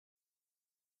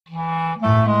Welcome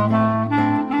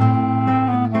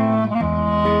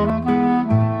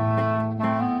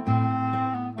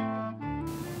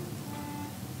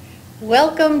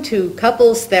to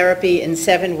Couples Therapy in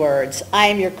 7 Words. I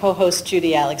am your co-host,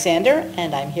 Judy Alexander,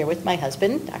 and I'm here with my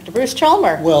husband, Dr. Bruce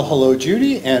Chalmer. Well, hello,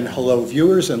 Judy, and hello,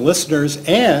 viewers and listeners,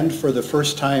 and for the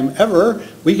first time ever,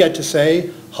 we get to say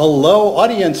hello,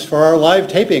 audience, for our live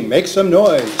taping. Make some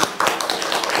noise.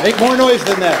 Make more noise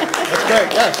than that. That's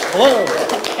great. Yes, hello.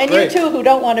 And great. You too, who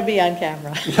don't want to be on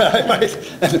camera.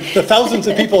 The thousands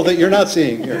of people that you're not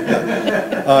seeing here.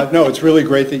 No, it's really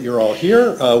great that you're all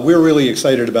here. We're really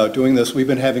excited about doing this. We've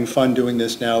been having fun doing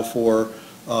this now for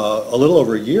a little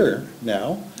over a year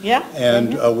now. Yeah.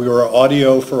 And we were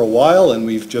audio for a while, and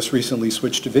we've just recently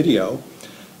switched to video.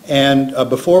 And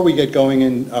before we get going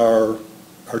in our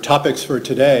topics for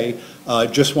today,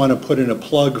 just want to put in a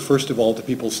plug, first of all, to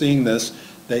people seeing this,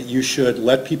 that you should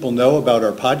let people know about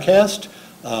our podcast.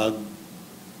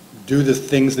 Do the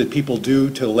things that people do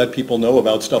to let people know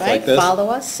about stuff like this. Follow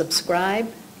us,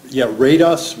 subscribe. Yeah, rate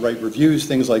us, write reviews,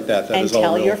 things like that. And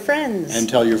tell your friends. And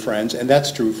tell your friends. And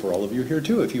that's true for all of you here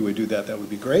too. If you would do that, that would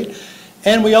be great.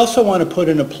 And we also want to put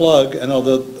in a plug, and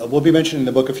although we'll be mentioning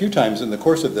the book a few times in the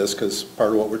course of this, because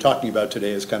part of what we're talking about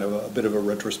today is kind of a bit of a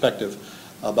retrospective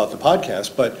about the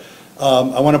podcast, but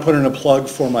I want to put in a plug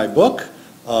for my book,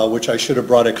 which I should have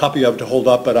brought a copy of to hold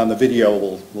up, but on the video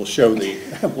we'll show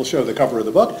the cover of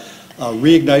the book.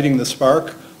 Reigniting the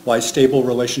Spark: Why Stable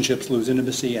Relationships Lose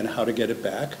Intimacy and How to Get It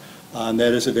Back. And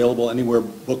that is available anywhere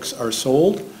books are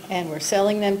sold. And we're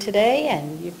selling them today,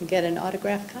 and you can get an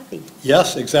autographed copy.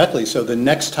 Yes, exactly. So the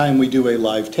next time we do a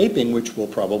live taping, which will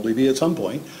probably be at some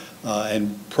point,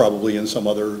 and probably in some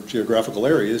other geographical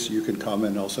areas, you can come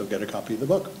and also get a copy of the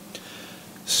book.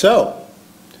 So,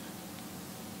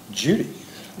 Judy.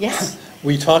 Yes.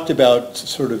 We talked about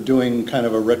sort of doing kind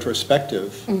of a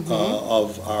retrospective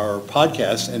of our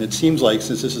podcast, and it seems like,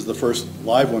 since this is the first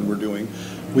live one we're doing,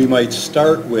 we might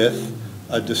start with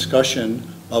a discussion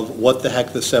of what the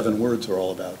heck the 7 words are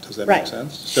all about. Does that make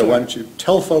sense? So why don't you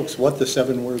tell folks what the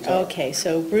 7 words are? Okay,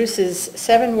 so Bruce's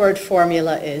 7-word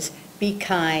formula is be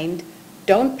kind,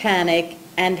 don't panic,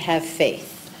 and have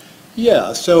faith.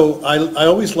 Yeah, so I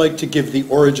always like to give the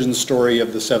origin story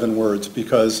of the 7 words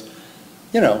because,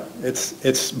 you know,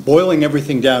 it's boiling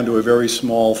everything down to a very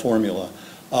small formula.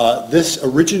 This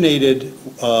originated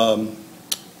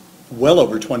well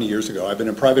over 20 years ago. I've been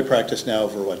in private practice now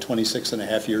for, 26 and a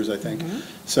half years, I think.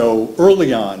 So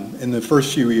early on, in the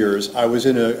first few years, I was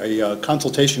in a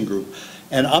consultation group,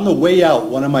 and on the way out,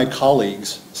 one of my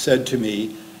colleagues said to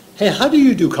me, "Hey, how do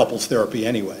you do couples therapy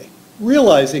anyway?"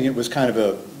 Realizing it was kind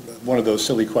of one of those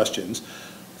silly questions.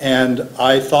 And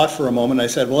I thought for a moment, I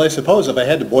said, well, I suppose if I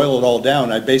had to boil it all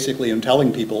down, I basically am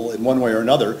telling people in one way or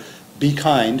another, be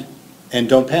kind and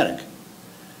don't panic.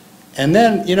 And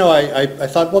then, you know, I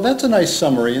thought, well, that's a nice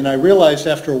summary. And I realized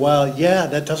after a while, yeah,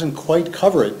 that doesn't quite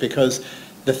cover it, because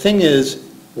the thing is,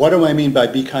 what do I mean by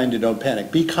be kind and don't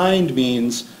panic? Be kind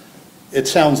means, it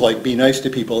sounds like be nice to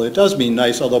people. It does mean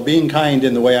nice, although being kind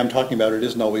in the way I'm talking about it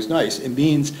isn't always nice. It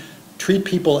means treat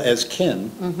people as kin.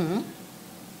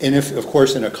 And if, of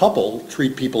course, in a couple,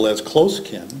 treat people as close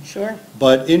kin. Sure.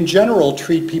 But in general,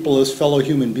 treat people as fellow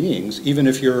human beings, even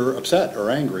if you're upset or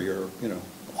angry or, you know,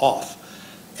 off.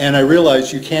 And I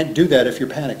realized you can't do that if you're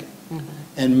panicking.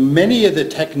 And many of the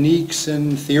techniques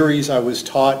and theories I was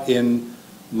taught in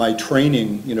my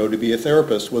training, you know, to be a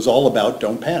therapist was all about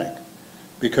don't panic.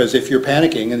 Because if you're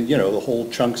panicking and, you know, the whole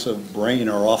chunks of brain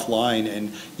are offline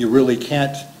and you really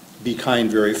can't be kind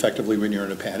very effectively when you're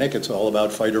in a panic. It's all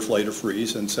about fight or flight or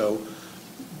freeze, and so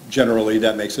generally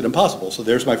that makes it impossible. So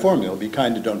there's my formula, be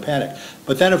kind and don't panic.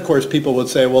 But then, of course, people would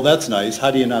say, well, that's nice, how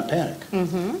do you not panic?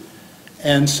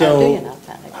 And so, how do you not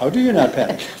panic? How do you not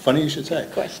panic? Funny you should say.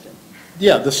 Good question.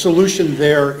 Yeah, the solution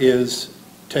there is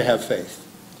to have faith.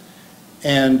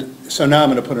 And so now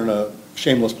I'm going to put in a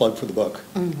shameless plug for the book,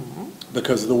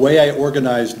 because the way I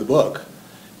organized the book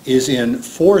is in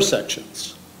 4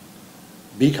 sections.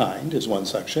 Be kind is one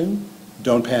section,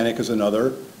 don't panic is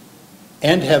another,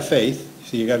 and have faith.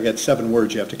 So you got to get 7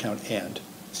 words, you have to count and.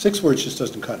 6 words just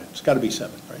doesn't cut it. It's got to be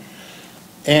 7, right?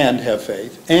 And have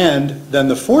faith. And then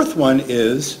the 4th one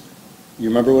is, you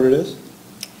remember what it is?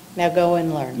 Now go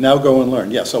and learn. Now go and learn.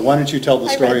 Yeah, so why don't you tell the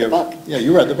story of... I read the book. Yeah,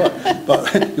 you read the book.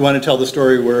 But you want to tell the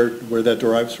story where that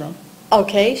derives from?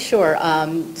 Okay, sure.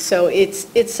 So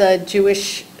it's a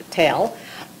Jewish tale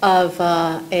of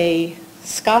a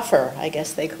scoffer, I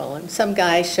guess they call him. Some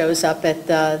guy shows up at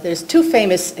there's 2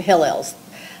 famous Hillels.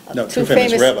 Two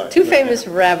famous rabbis. Two famous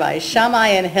rabbis, Shammai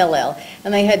and Hillel,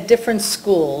 and they had different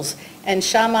schools. And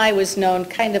Shammai was known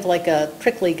kind of like a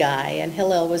prickly guy, and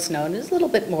Hillel was known as a little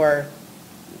bit more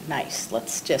nice,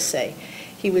 let's just say.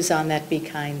 He was on that be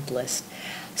kind list.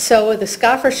 So the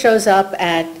scoffer shows up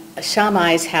at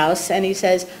Shammai's house, and he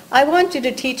says, I want you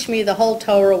to teach me the whole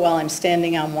Torah while I'm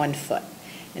standing on one foot.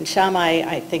 And Shammai,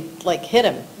 I think, like hit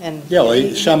him. And Yeah,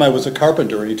 well, Shammai was a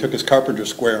carpenter, and he took his carpenter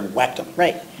square and whacked him.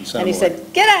 Right. And he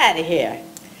said, get out of here.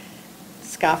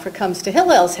 Scoffer comes to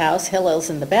Hillel's house.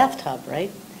 Hillel's in the bathtub, right?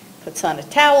 Puts on a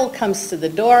towel, comes to the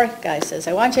door. Guy says,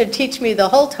 I want you to teach me the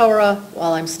whole Torah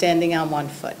while I'm standing on one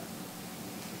foot.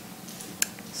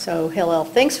 So Hillel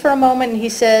thinks for a moment, and he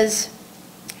says,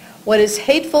 what is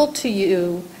hateful to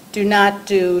you, do not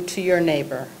do to your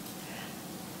neighbor.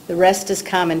 The rest is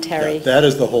commentary. Yeah, that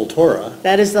is the whole Torah.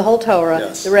 That is the whole Torah.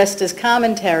 Yes. The rest is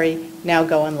commentary. Now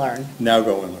go and learn. Now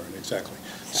go and learn, exactly.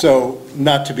 So,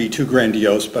 not to be too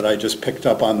grandiose, but I just picked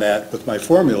up on that with my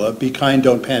formula, be kind,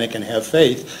 don't panic, and have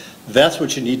faith. That's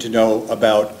what you need to know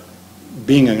about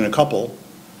being in a couple.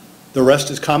 The rest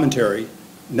is commentary.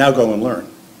 Now go and learn.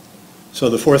 So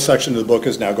the fourth section of the book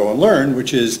is Now Go and Learn,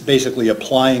 which is basically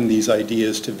applying these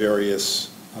ideas to various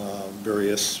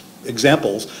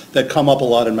examples that come up a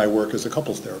lot in my work as a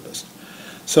couples therapist.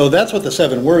 So that's what the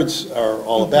 7 words are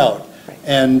all about. Right.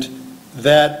 And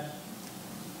that,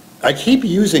 I keep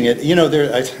using it, you know,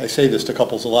 I say this to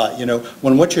couples a lot, you know,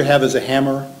 when what you have is a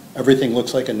hammer, everything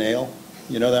looks like a nail.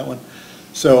 You know that one?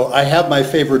 So I have my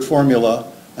favorite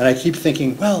formula, and I keep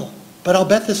thinking, but I'll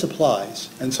bet this applies.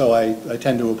 And so I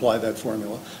tend to apply that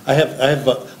formula. I have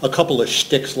a couple of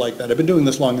shticks like that. I've been doing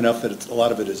this long enough that a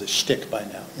lot of it is a shtick by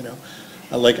now, you know.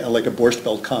 I like a Borscht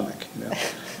Belt comic, you know.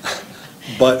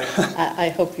 But I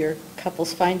hope your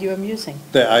couples find you amusing.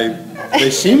 they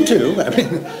seem to. I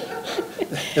mean,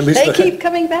 at least they keep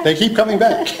coming back. They keep coming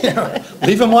back. You know,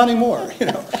 leave them wanting more. You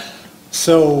know,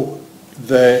 so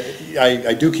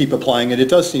I do keep applying it. It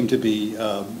does seem to be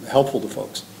helpful to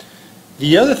folks.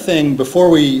 The other thing, before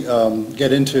we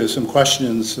get into some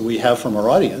questions that we have from our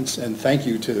audience, and thank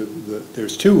you to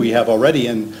there's 2 we have already,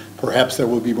 and perhaps there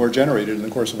will be more generated in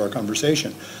the course of our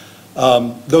conversation.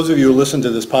 Those of you who listen to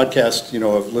this podcast, you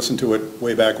know, have listened to it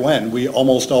way back when. We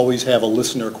almost always have a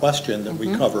listener question that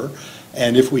we cover,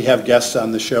 and if we have guests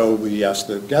on the show, we ask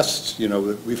the guests. You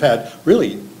know, we've had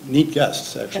really neat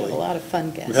guests, actually. We've had a lot of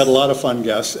fun guests. We've had a lot of fun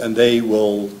guests, and they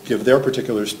will give their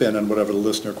particular spin on whatever the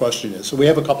listener question is. So we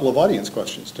have a couple of audience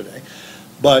questions today.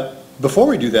 But before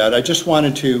we do that, I just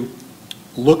wanted to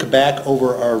look back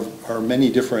over our many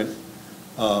different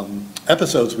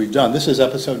episodes we've done. This is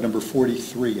episode number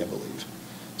 43, I believe.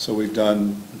 So we've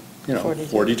done, you know,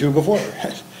 42 before.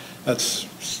 That's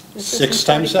 6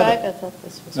 times 7. I thought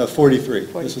this was... No, 43.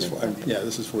 43.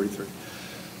 This is 43.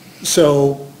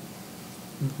 So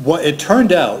what it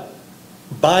turned out,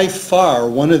 by far,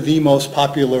 one of the most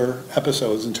popular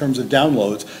episodes in terms of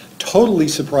downloads, totally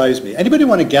surprised me. Anybody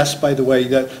want to guess, by the way,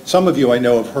 that some of you I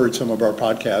know have heard some of our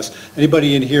podcasts.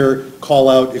 Anybody in here call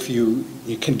out if you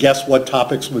can guess what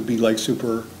topics would be like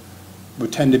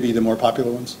would tend to be the more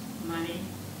popular ones? Money.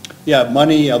 Yeah,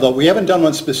 money, although we haven't done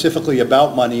one specifically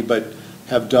about money, but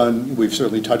we've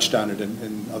certainly touched on it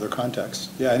in other contexts.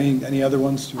 Yeah, any other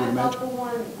ones you would I imagine? thought the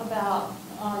one about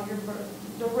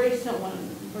the recent one,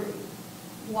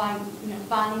 why, you know,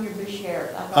 finding your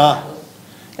beshare. I thought that was.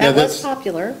 That was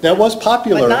popular. That was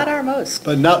popular. But not our most.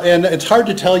 But not, and it's hard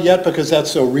to tell yet because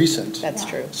that's so recent. That's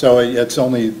true. So it's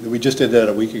only, we just did that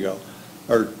a week ago,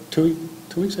 or two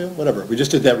weeks ago, whatever. We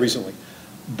just did that recently.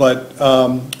 But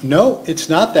no, it's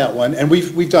not that one. And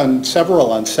we've done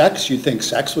several on sex. You'd think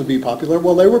sex would be popular.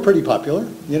 Well, they were pretty popular.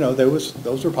 You know,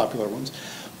 those were popular ones.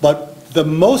 But the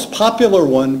most popular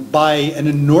one by an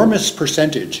enormous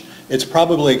percentage, it's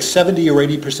probably like 70 or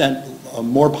 80%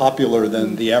 more popular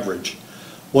than the average,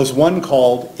 was one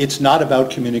called It's Not About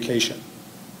Communication.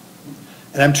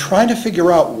 And I'm trying to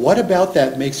figure out what about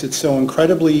that makes it so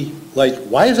incredibly, like,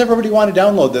 why does everybody want to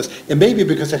download this? It may be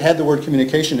because it had the word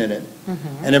communication in it,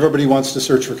 and everybody wants to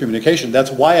search for communication.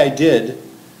 That's why I did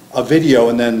a video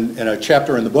and then in a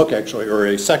chapter in the book, actually, or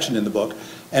a section in the book,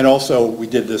 and also we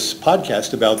did this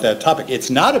podcast about that topic. It's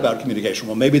not about communication.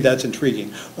 Well, maybe that's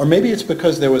intriguing. Or maybe it's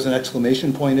because there was an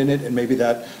exclamation point in it, and maybe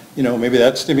that, you know, maybe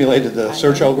that stimulated the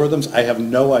search algorithms. I have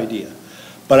no idea.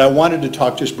 But I wanted to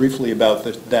talk just briefly about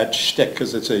that shtick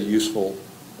because it's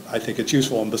I think it's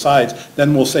useful. And besides,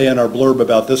 then we'll say in our blurb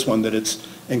about this one that it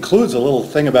includes a little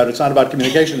thing about it's not about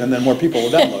communication, and then more people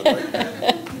will download.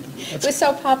 Right? It was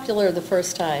so popular the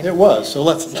first time. It was, so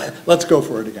let's go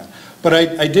for it again. But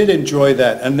I did enjoy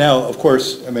that, and now, of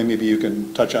course, I mean, maybe you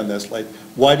can touch on this, like,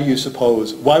 why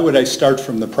would I start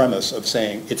from the premise of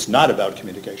saying it's not about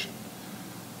communication?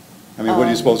 I mean, what do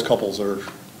you suppose couples are?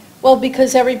 Well,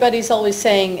 because everybody's always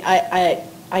saying,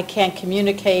 I can't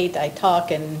communicate, I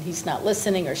talk and he's not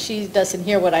listening, or she doesn't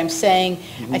hear what I'm saying.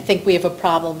 I think we have a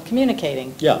problem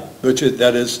communicating. Yeah,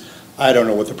 that is, I don't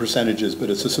know what the percentage is, but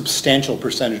it's a substantial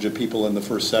percentage of people in the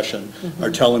first session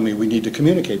are telling me we need to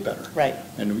communicate better. Right.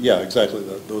 And yeah, exactly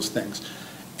those things.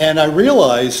 And I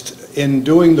realized in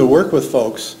doing the work with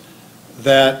folks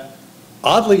that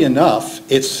oddly enough,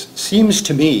 it seems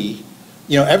to me,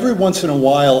 every once in a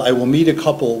while I will meet a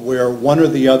couple where one or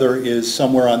the other is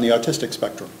somewhere on the autistic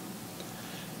spectrum.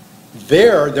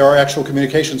 There are actual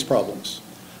communications problems.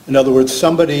 In other words,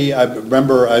 somebody, I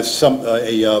remember a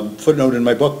footnote in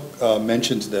my book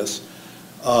mentions this.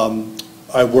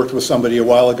 I worked with somebody a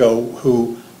while ago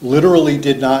who literally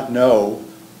did not know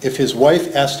if his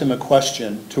wife asked him a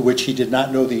question to which he did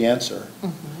not know the answer,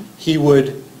 he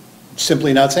would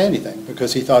simply not say anything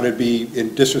because he thought it'd be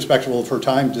disrespectful of her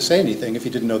time to say anything if he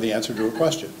didn't know the answer to a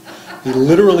question. He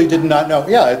literally did not know.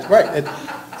 Yeah, it's right.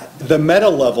 The meta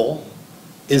level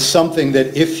is something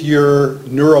that if you're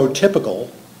neurotypical,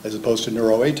 as opposed to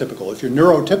neuroatypical, if you're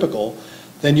neurotypical,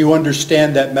 then you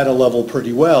understand that meta level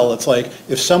pretty well. It's like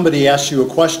if somebody asks you a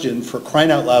question, for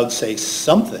crying out loud, say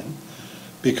something,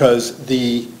 because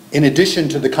in addition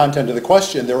to the content of the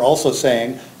question, they're also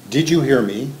saying, did you hear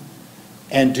me?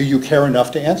 And do you care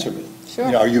enough to answer me?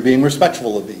 Sure. Are you being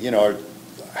respectful of me?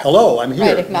 Hello, I'm here.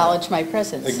 Right, acknowledge my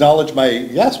presence. Acknowledge my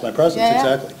presence,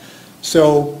 exactly.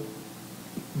 So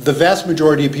the vast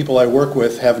majority of people I work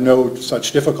with have no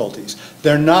such difficulties.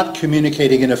 They're not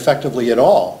communicating ineffectively at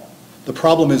all. The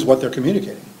problem is what they're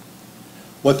communicating.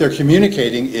 What they're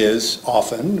communicating is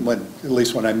often, at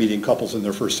least when I'm meeting couples in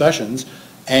their first sessions,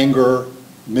 anger,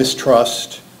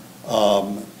 mistrust,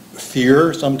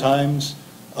 fear sometimes,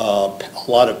 a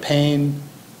lot of pain.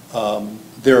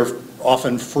 They're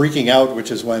often freaking out,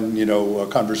 which is when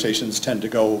conversations tend to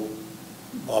go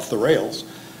off the rails.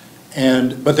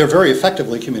 But they're very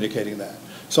effectively communicating that.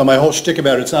 So my whole shtick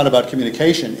about it's not about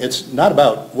communication. It's not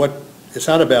about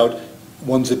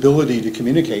one's ability to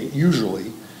communicate.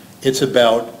 Usually, it's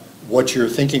about what you're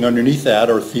thinking underneath that,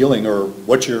 or feeling, or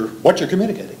what you're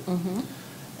communicating.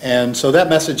 And so that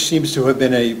message seems to have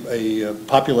been a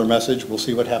popular message. We'll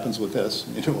see what happens with this.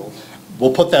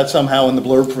 We'll put that somehow in the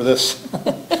blurb for this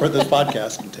for this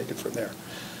podcast and take it from there.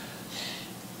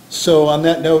 So on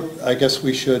that note, I guess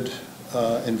we should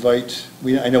invite.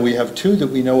 I know we have two that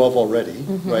we know of already,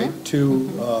 right? Two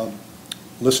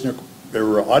listener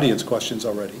or audience questions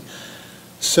already.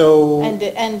 So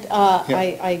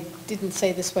I didn't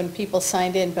say this when people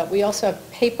signed in, but we also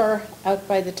have paper out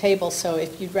by the table, so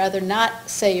if you'd rather not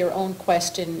say your own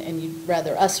question and you'd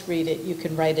rather us read it, you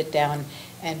can write it down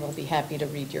and we'll be happy to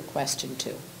read your question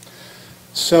too.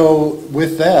 So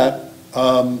with that,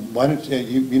 why don't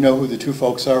you know who the two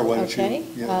folks are? Why don't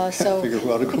you figure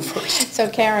who ought to go first? So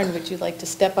Karen, would you like to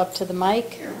step up to the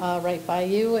mic right by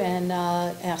you and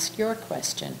ask your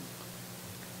question?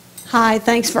 Hi,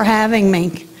 thanks for having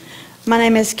me. My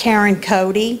name is Karen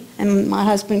Cody, and my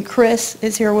husband Chris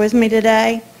is here with me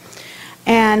today.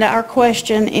 And our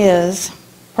question is,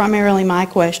 primarily my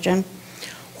question,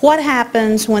 what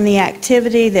happens when the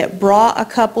activity that brought a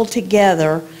couple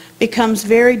together becomes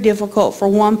very difficult for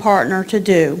one partner to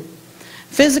do?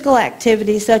 Physical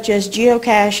activities such as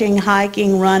geocaching,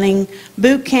 hiking, running,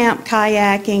 boot camp,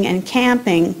 kayaking, and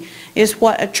camping is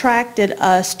what attracted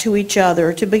us to each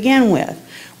other to begin with.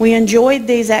 We enjoyed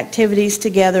these activities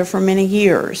together for many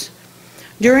years.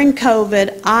 During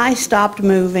COVID, I stopped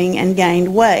moving and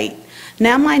gained weight.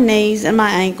 Now my knees and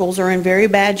my ankles are in very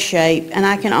bad shape, and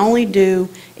I can only do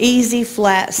easy,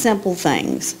 flat, simple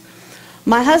things.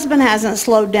 My husband hasn't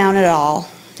slowed down at all.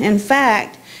 In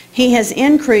fact, he has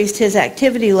increased his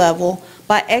activity level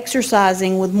by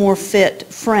exercising with more fit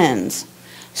friends.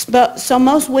 So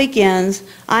most weekends,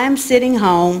 I am sitting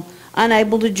home,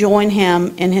 unable to join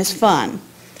him in his fun.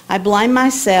 I blame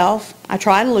myself. I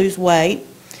try to lose weight.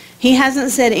 He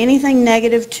hasn't said anything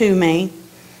negative to me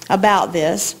about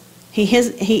this. He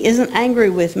isn't angry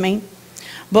with me,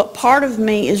 but part of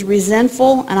me is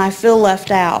resentful and I feel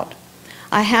left out.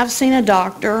 I have seen a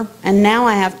doctor, and now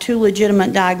I have 2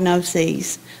 legitimate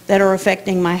diagnoses that are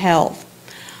affecting my health.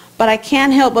 But I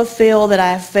can't help but feel that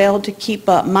I have failed to keep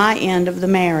up my end of the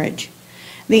marriage.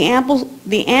 The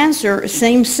answer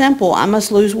seems simple: I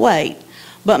must lose weight.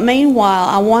 But meanwhile,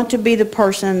 I want to be the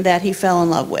person that he fell in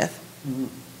love with.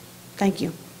 Thank you.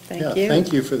 Thank you.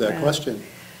 Thank you for that question.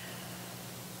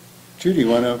 Judy,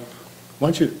 why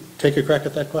don't you take a crack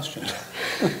at that question?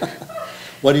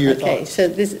 What are your thoughts? Okay, so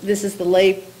this is the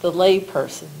lay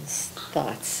person's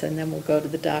thoughts, and then we'll go to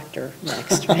the doctor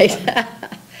next, right?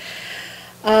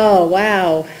 Oh,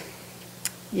 wow.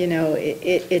 You know,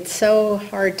 it's so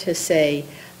hard to say,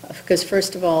 because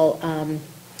first of all,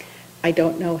 I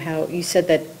don't know how, you said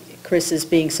that Chris is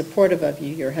being supportive of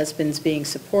you, your husband's being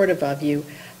supportive of you,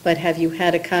 but have you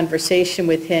had a conversation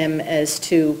with him as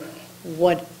to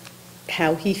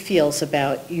how he feels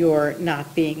about your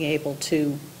not being able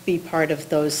to be part of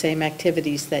those same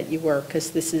activities that you were?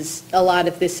 Because a lot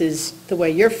of this is the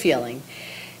way you're feeling.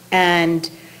 And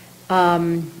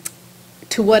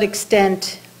to what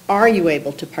extent are you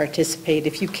able to participate?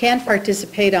 If you can't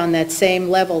participate on that same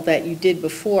level that you did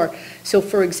before, so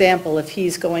for example, if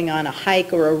he's going on a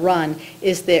hike or a run,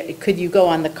 could you go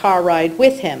on the car ride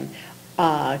with him?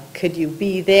 Could you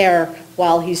be there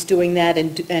while he's doing that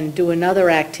and do another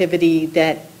activity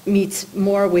that meets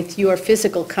more with your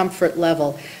physical comfort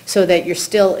level so that you're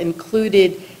still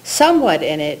included somewhat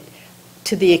in it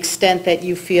to the extent that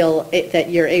you feel that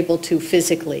you're able to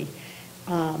physically?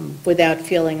 Without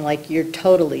feeling like you're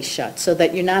totally shut, so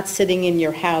that you're not sitting in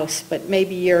your house, but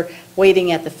maybe you're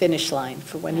waiting at the finish line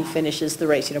for when he finishes the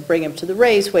race. You know, bring him to the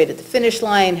race, wait at the finish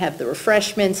line, have the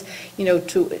refreshments, you know,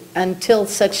 until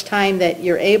such time that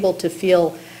you're able to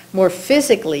feel more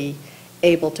physically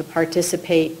able to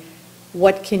participate.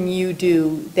 What can you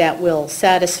do that will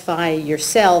satisfy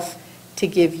yourself to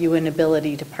give you an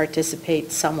ability to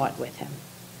participate somewhat with him?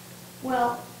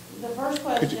 Well, the first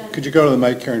question. Could you go to the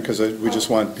mic, Karen, because we just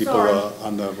want people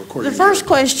on the recording. The first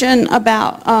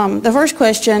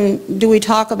question, do we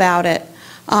talk about it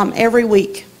every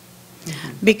week?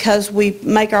 Because we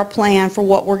make our plan for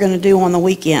what we're going to do on the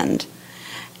weekend.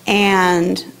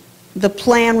 And the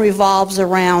plan revolves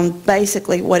around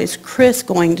basically what is Chris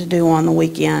going to do on the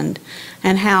weekend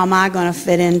and how am I going to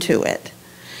fit into it.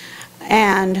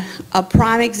 And a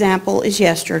prime example is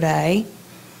yesterday.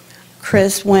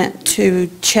 Chris went to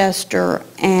Chester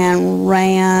and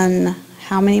ran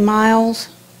how many miles?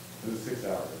 It was 6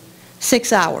 hours.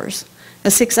 6 hours. A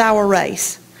 6-hour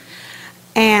race.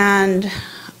 And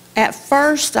at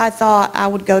first I thought I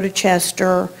would go to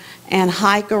Chester and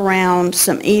hike around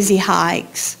some easy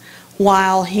hikes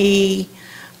while he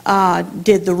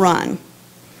did the run.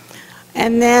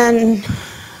 And then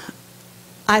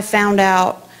I found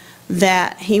out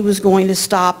that he was going to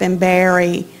stop in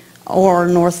Barry or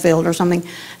Northfield or something,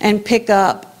 and pick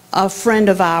up a friend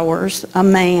of ours, a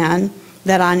man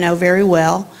that I know very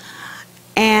well,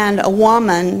 and a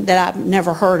woman that I've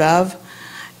never heard of,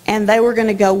 and they were going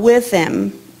to go with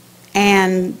him,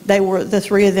 and the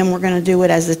three of them were going to do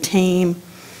it as a team,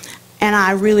 and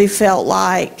I really felt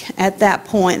like at that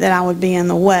point that I would be in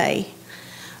the way,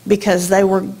 because they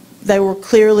were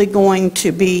clearly going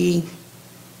to be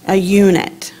a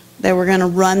unit. They were going to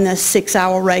run this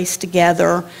 6-hour race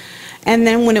together. And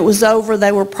then when it was over,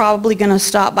 they were probably going to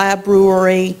stop by a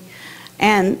brewery,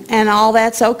 and all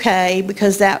that's okay,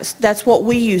 because that's what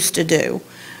we used to do.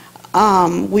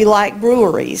 We like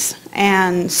breweries,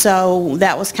 and so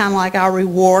that was kind of like our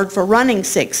reward for running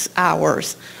 6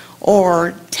 hours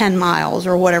or 10 miles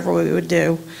or whatever we would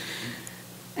do.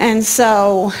 And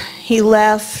so he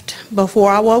left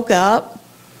before I woke up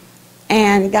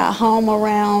and got home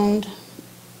around,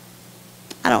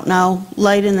 I don't know,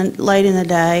 late in the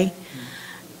day.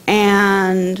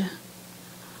 And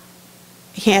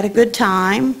he had a good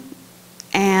time,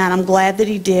 and I'm glad that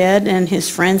he did, and his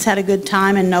friends had a good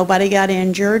time, and nobody got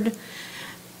injured.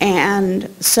 And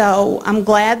so I'm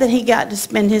glad that he got to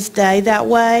spend his day that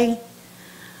way.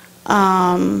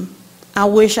 I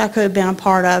wish I could have been a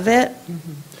part of it.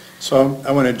 So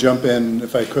I want to jump in,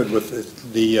 if I could, with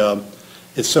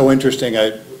it's so interesting.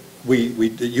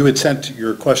 You had sent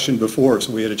your question before,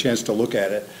 so we had a chance to look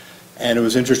at it. And it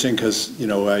was interesting because, you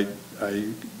know,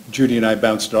 Judy and I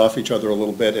bounced it off each other a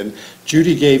little bit, and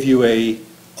Judy gave you a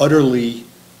utterly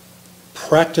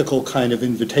practical kind of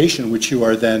invitation, which you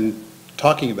are then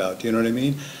talking about. Do you know what I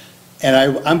mean? And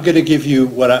I'm going to give you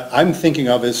what I'm thinking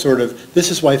of as sort of,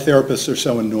 this is why therapists are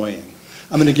so annoying.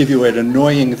 I'm going to give you an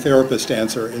annoying therapist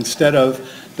answer instead of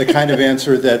the kind of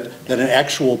answer that an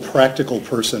actual practical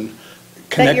person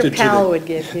connected to that your pal would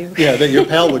give you. Yeah, that your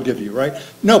pal would give you, right?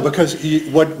 No, because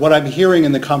what I'm hearing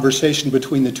in the conversation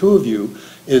between the two of you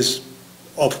is,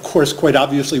 of course, quite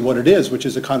obviously what it is, which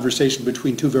is a conversation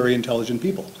between two very intelligent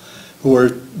people who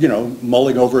are, you know,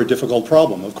 mulling over a difficult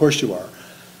problem. Of course you are.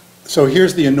 So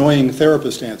here's the annoying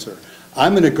therapist answer.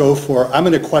 I'm going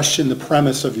to question the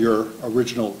premise of your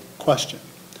original question,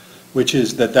 which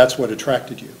is that that's what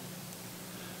attracted you.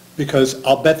 Because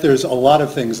I'll bet there's a lot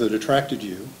of things that attracted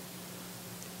you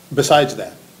besides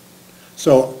that.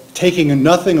 So taking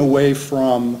nothing away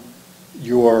from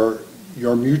your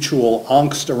mutual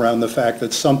angst around the fact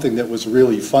that something that was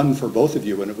really fun for both of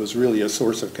you and it was really a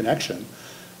source of connection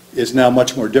is now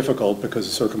much more difficult because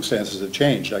the circumstances have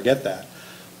changed. I get that.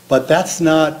 But that's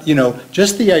not,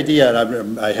 just the idea,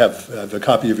 and I have a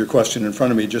copy of your question in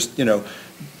front of me, just,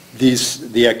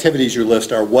 the activities you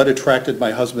list are what attracted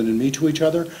my husband and me to each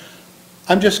other.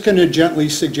 I'm just going to gently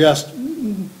suggest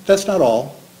that's not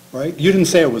all, right? You didn't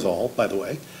say it was all, by the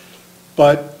way.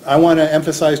 But I want to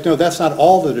emphasize, no, that's not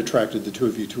all that attracted the two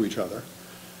of you to each other.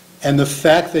 And the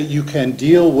fact that you can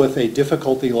deal with a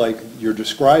difficulty like you're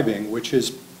describing, which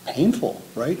is painful,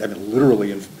 right? I mean,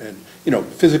 literally and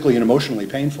physically and emotionally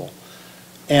painful.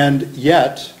 And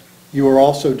yet, you are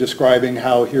also describing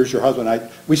how here's your husband.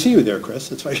 We see you there,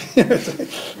 Chris. It's right.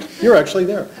 You're actually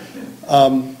there.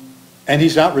 And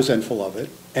he's not resentful of it.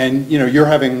 And you're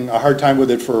having a hard time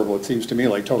with it for what seems to me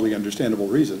like totally understandable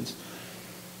reasons.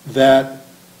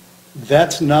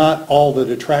 That's not all that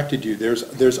attracted you.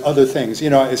 There's other things.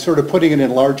 It's sort of putting it in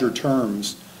larger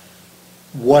terms.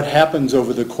 What happens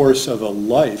over the course of a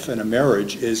life and a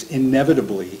marriage is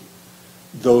inevitably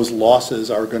those losses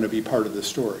are going to be part of the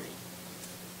story.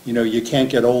 You can't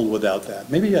get old without that.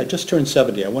 Maybe I just turned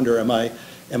 70. I wonder, am I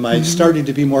starting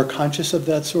to be more conscious of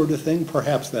that sort of thing?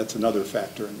 Perhaps that's another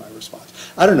factor in my response.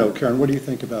 I don't know, Karen, what do you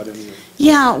think about any of it?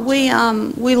 Yeah,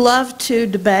 we love to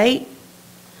debate,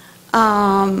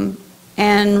 and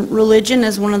religion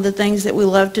is one of the things that we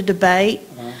love to debate.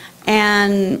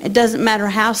 And it doesn't matter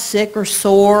how sick or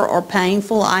sore or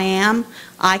painful I am,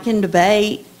 I can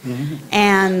debate.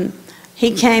 And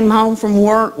he came home from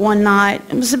work one night,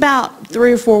 it was about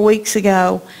 3 or 4 weeks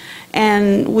ago,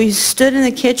 and we stood in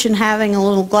the kitchen having a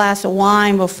little glass of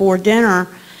wine before dinner,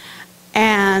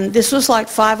 and this was like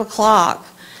 5 o'clock,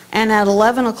 and at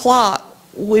 11 o'clock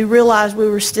we realized we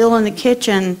were still in the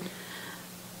kitchen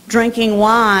drinking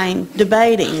wine,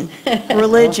 debating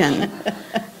religion,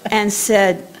 and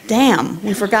said, damn,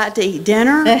 we forgot to eat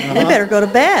dinner? We better go to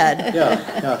bed.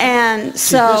 Yeah. And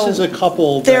See, so this is a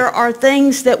couple there are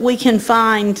things that we can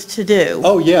find to do.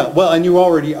 Oh, yeah. Well, and you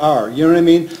already are. You know what I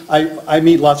mean? I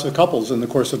meet lots of couples in the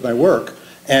course of my work,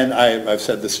 and I've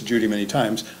said this to Judy many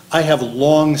times. I have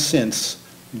long since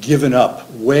given up,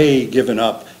 way given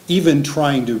up, even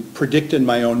trying to predict in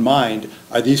my own mind,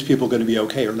 are these people going to be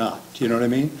okay or not? Do you know what I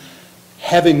mean?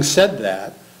 Having said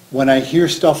that, when I hear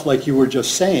stuff like you were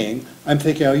just saying, I'm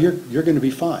thinking, oh, you're going to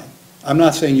be fine. I'm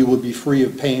not saying you will be free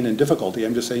of pain and difficulty.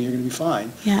 I'm just saying you're going to be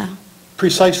fine. Yeah.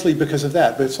 Precisely because of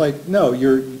that. But it's like, no,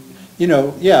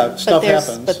 stuff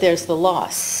happens. But there's the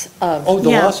loss of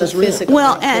the loss is real. physical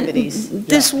activities. And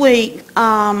this week,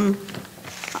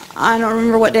 I don't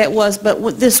remember what day it was,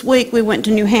 but this week we went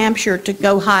to New Hampshire to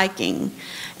go hiking.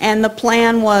 And the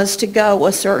plan was to go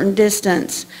a certain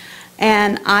distance.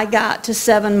 And I got to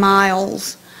 7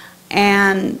 miles.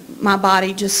 And my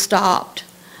body just stopped.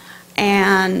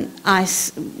 And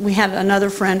we had another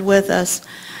friend with us,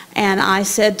 and I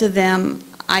said to them,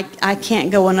 I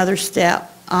can't go another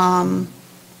step. I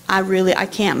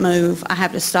can't move. I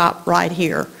have to stop right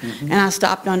here. And I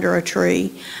stopped under a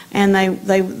tree, and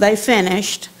they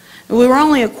finished. We were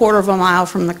only a quarter of a mile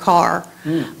from the car,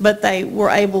 but they were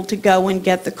able to go and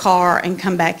get the car and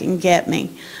come back and get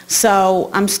me. So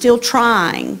I'm still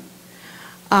trying.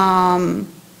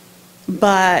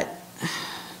 But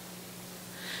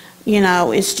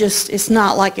it's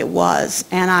not like it was,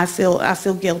 and I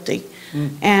feel guilty,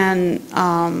 and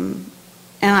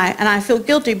I feel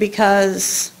guilty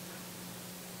because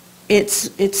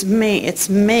it's me,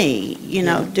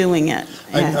 doing it.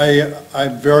 I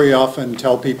very often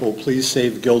tell people, please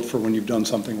save guilt for when you've done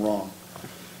something wrong.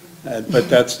 But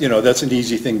that's an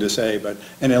easy thing to say.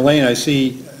 And Elaine, I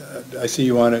see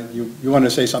you want to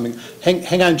say something.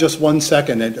 Hang on just 1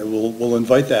 second, and we'll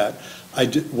invite that.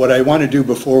 What I want to do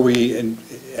before we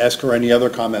ask her any other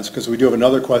comments, because we do have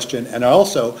another question, and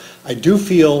I do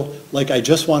feel like I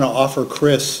just want to offer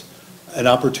Chris an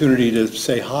opportunity to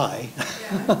say hi.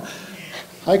 Yeah.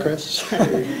 Hi, Chris.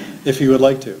 If you would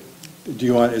like to.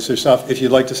 Is there stuff, if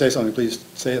you'd like to say something, please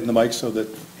say it in the mic so that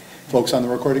folks on the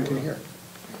recording can hear.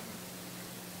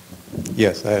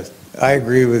 Yes, I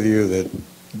agree with you that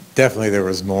definitely there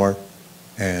was more,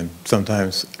 and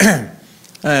sometimes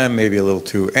maybe a little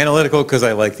too analytical because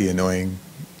I like the annoying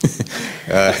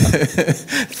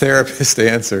therapist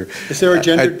answer. Is there a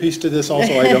gendered piece to this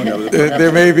also? I don't know.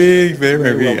 There may be,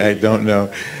 I don't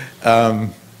know.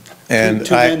 And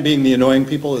two men being the annoying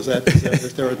people, is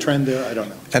there a trend there? I don't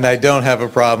know. And I don't have a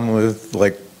problem with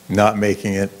not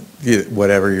making it,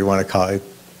 whatever you want to call it.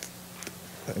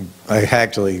 I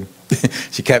actually,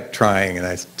 she kept trying, and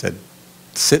I said,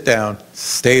 sit down,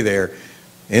 stay there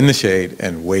in the shade,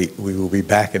 and wait. We will be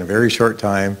back in a very short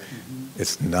time.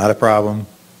 It's not a problem.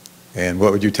 And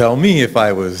what would you tell me if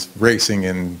I was racing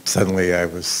and suddenly I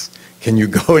was can you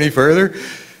go any further?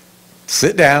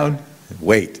 Sit down,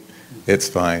 wait. It's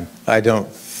fine. I don't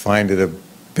find it a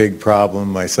big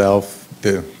problem myself.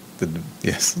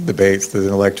 Yes, debates, the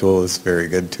intellectual is very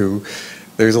good too.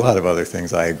 There's a lot of other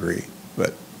things I agree,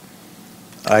 but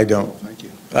I don't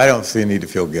see a need to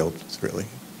feel guilt, really,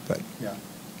 but Yeah.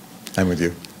 I'm with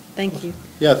you. Thank you.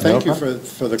 Yeah, thank No you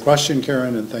for the question,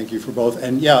 Karen, and thank you for both.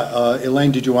 And yeah,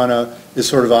 Elaine, did you want to, is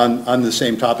sort of on the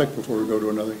same topic before we go to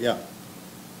another? Yeah.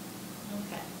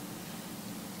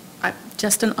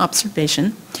 Just an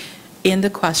observation. In the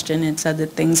question, it said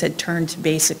that things had turned to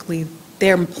basically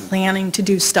they're planning to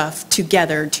do stuff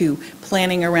together to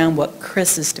planning around what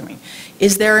Chris is doing.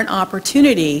 Is there an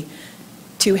opportunity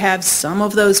to have some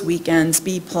of those weekends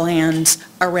be planned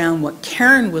around what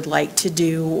Karen would like to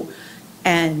do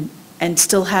and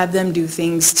still have them do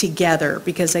things together?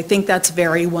 Because I think that's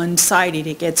very one-sided.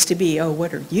 It gets to be, oh,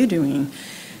 what are you doing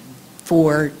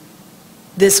for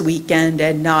this weekend,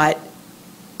 and not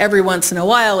every once in a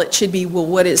while. It should be, well,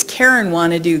 what does Karen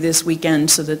want to do this weekend,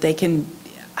 so that they can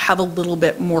have a little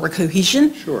bit more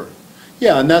cohesion? Sure.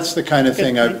 Yeah, and that's the kind of Good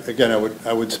thing, point.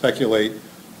 I would speculate,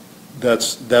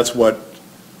 that's what,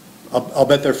 I'll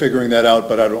bet they're figuring that out,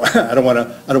 but I don't want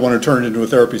to turn it into a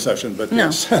therapy session, but No.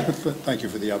 yes, thank you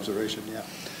for the observation, yeah.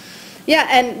 Yeah,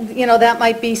 and, you know, that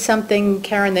might be something,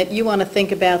 Karen, that you want to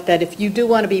think about, that if you do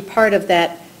want to be part of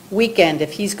that weekend,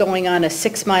 if he's going on a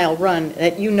 6-mile run,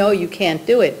 that you know you can't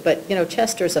do it, but, you know,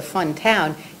 Chester's a fun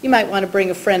town, you might want to bring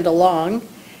a friend along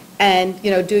and, you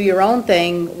know, do your own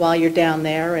thing while you're down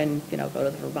there, and, you know, go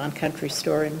to the Vermont Country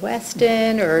Store in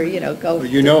Weston, or, you know, go... Well,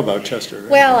 you know about Chester,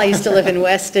 right? Well, I used to live in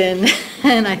Weston,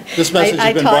 and I... This message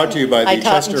has been brought to you by the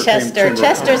Chester Chamber.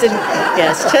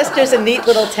 Chester's a neat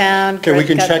little town. Okay, we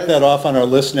can Got check those- that off on our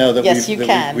list now that Yes, we've, you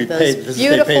that can. we Those paid, they paid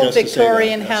beautiful us to say that.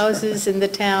 Victorian Yes. houses in the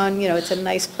town, you know, it's a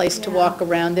nice place to walk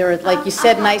around. There are, like you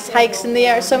said, nice hikes in the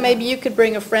air, so maybe you could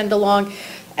bring a friend along,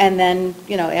 and then,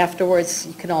 you know, afterwards,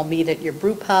 you can all meet at your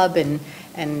brew pub, and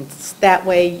that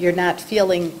way you're not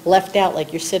feeling left out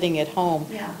like you're sitting at home.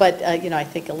 Yeah. But, you know, I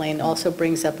think Elaine also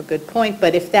brings up a good point,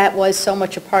 but if that was so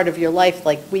much a part of your life,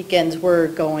 like weekends were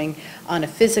going on a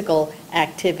physical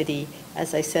activity,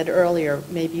 as I said earlier,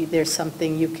 maybe there's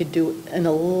something you could do in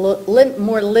a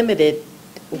more limited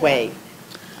way.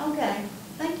 Okay,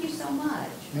 thank you so much.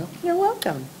 Yeah. You're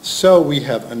welcome. So we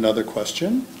have another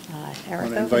question. Want to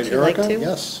Erica, invite would you like Erica? to?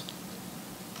 Yes.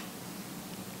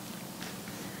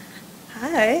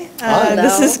 Hi, Hi.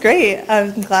 this Hello. is great.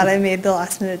 I'm glad I made the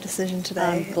last minute decision today.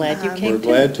 I'm glad you came We're to.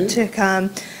 glad to. to come.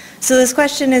 So this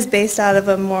question is based out of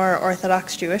a more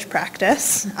Orthodox Jewish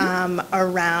practice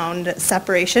around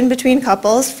separation between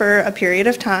couples for a period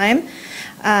of time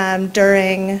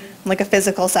during, like, a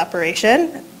physical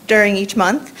separation during each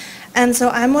month. And so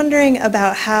I'm wondering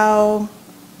about how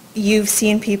you've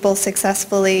seen people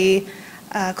successfully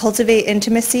cultivate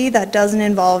intimacy that doesn't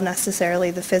involve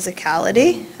necessarily the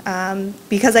physicality,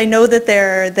 because I know that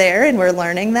they're there and we're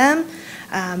learning them,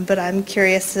 but I'm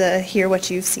curious to hear what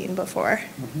you've seen before.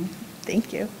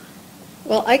 Thank you.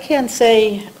 Well, I can't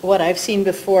say what I've seen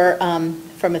before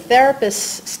from a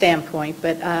therapist's standpoint,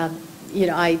 but, you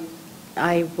know,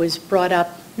 I was brought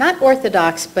up, not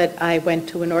Orthodox, but I went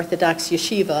to an Orthodox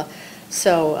yeshiva,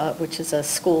 so, which is a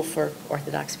school for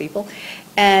Orthodox people.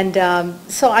 And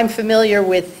so I'm familiar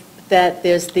with that.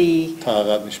 There's the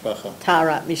Taharat Mishpacha.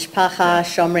 Taharat Mishpacha,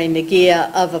 Shomrei Negia,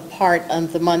 of a part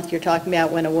of the month you're talking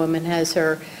about when a woman has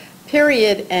her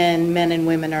period and men and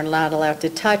women are not allowed to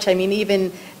touch. I mean,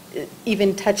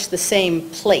 even touch the same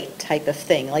plate type of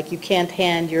thing. Like, you can't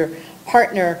hand your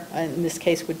partner, in this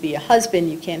case would be a husband,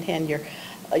 you can't hand your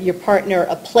partner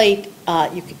a plate.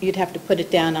 You'd have to put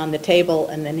it down on the table,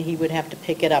 and then he would have to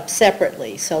pick it up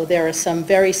separately. So there are some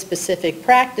very specific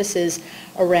practices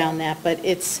around that, but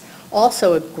it's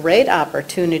also a great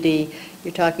opportunity.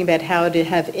 You're talking about how to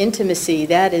have intimacy.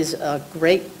 That is a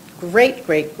great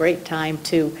time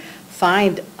to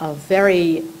find a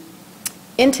very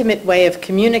intimate way of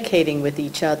communicating with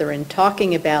each other and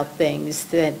talking about things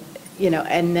that, you know,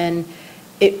 and then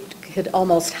it could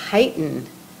almost heighten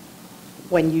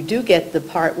when you do get the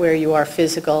part where you are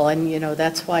physical. And, you know,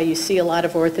 that's why you see a lot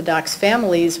of Orthodox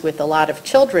families with a lot of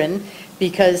children,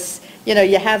 because, you know,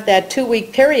 you have that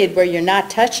 2-week period where you're not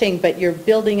touching, but you're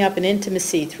building up an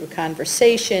intimacy through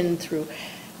conversation, through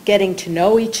getting to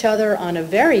know each other on a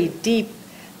very deep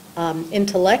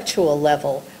intellectual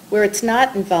level, where it's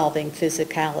not involving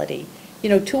physicality. You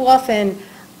know, too often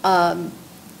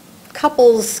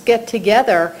couples get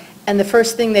together and the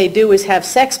first thing they do is have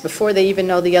sex before they even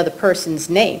know the other person's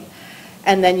name.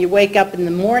 And then you wake up in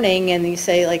the morning and you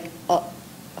say, like, oh,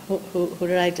 who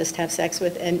did I just have sex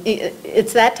with? And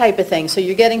it's that type of thing. So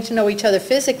you're getting to know each other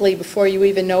physically before you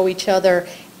even know each other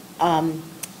on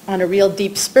a real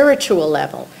deep spiritual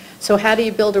level. So how do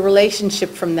you build a relationship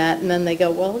from that? And then they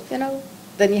go, well, you know,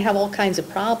 then you have all kinds of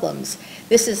problems.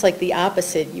 This is like the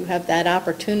opposite. You have that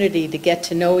opportunity to get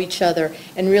to know each other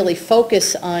and really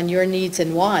focus on your needs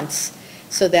and wants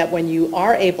so that when you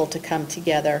are able to come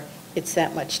together, it's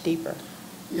that much deeper.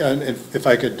 Yeah, and if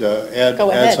I could add Go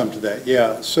ahead. something to that.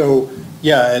 Yeah, so,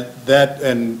 yeah, that,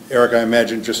 and Eric, I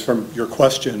imagine just from your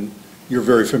question, you're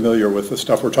very familiar with the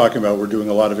stuff we're talking about. We're doing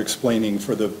a lot of explaining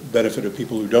for the benefit of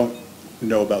people who don't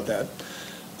know about that.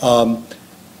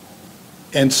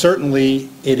 And certainly,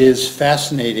 it is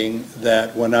fascinating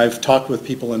that when I've talked with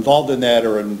people involved in that,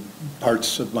 or in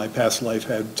parts of my past life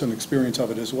had some experience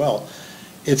of it as well,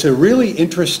 it's a really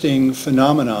interesting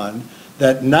phenomenon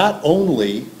that not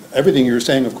only, everything you're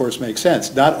saying, of course, makes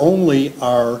sense, not only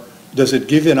does it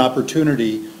give an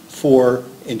opportunity for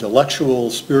intellectual,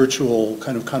 spiritual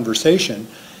kind of conversation,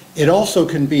 it also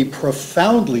can be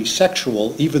profoundly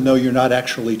sexual, even though you're not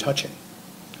actually touching.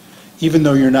 Even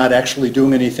though you're not actually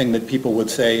doing anything that people would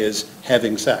say is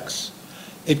having sex.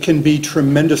 It can be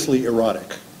tremendously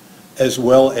erotic, as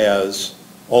well as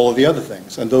all of the other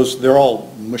things. And they're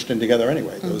all mushed in together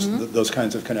anyway, those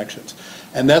kinds of connections.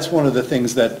 And that's one of the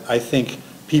things that I think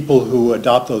people who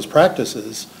adopt those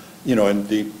practices, you know, in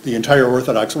the entire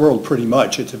Orthodox world, pretty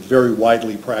much, it's a very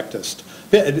widely practiced.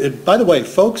 By the way,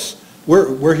 folks,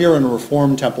 we're here in a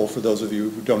Reform temple, for those of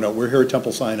you who don't know. We're here at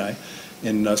Temple Sinai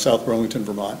in South Burlington,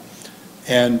 Vermont.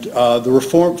 And the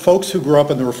Reform, folks who grew up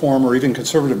in the Reform or even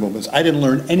conservative movements, I didn't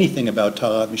learn anything about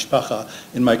Taharat Mishpacha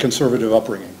in my conservative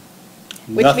upbringing.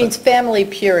 Which Nothing. means family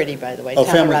purity, by the way. Oh,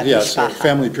 family, Taharat yes, Mishpacha.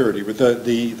 family purity, with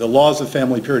the laws of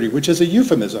family purity, which is a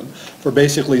euphemism for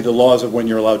basically the laws of when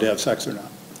you're allowed to have sex or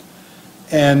not.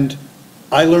 And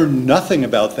I learned nothing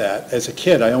about that as a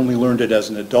kid. I only learned it as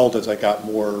an adult as I got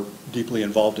more deeply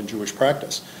involved in Jewish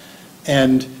practice.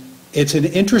 And it's an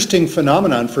interesting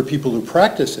phenomenon for people who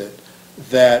practice it,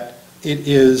 that it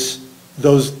is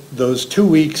those 2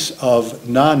 weeks of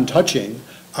non-touching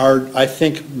are, I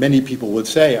think many people would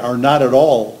say, are not at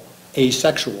all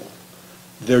asexual.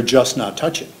 They're just not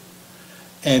touching.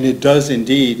 And it does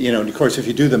indeed, you know, and of course if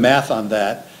you do the math on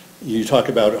that, you talk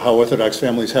about how Orthodox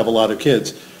families have a lot of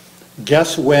kids.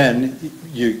 Guess when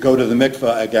you go to the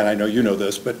mikveh, again, I know you know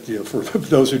this, but you know, for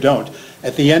those who don't,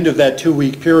 at the end of that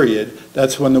 2-week period,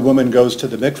 that's when the woman goes to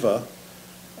the mikveh,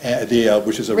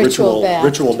 which is a ritual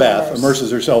bath,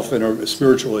 immerses herself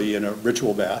spiritually in a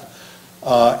ritual bath,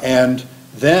 and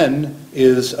then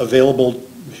is available,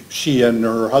 she and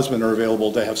her husband are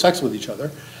available to have sex with each other.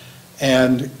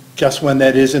 And guess when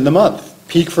that is in the month?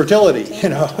 Peak fertility, you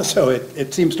know, so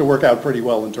it seems to work out pretty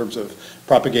well in terms of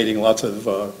propagating lots of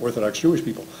Orthodox Jewish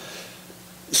people.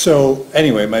 So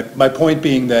anyway, my point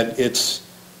being that it's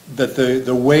that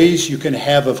the ways you can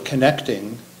have of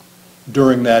connecting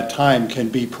during that time can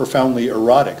be profoundly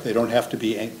erotic. They don't have to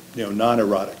be, you know,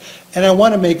 non-erotic. And I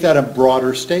want to make that a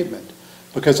broader statement,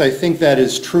 because I think that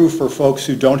is true for folks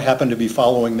who don't happen to be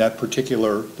following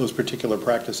those particular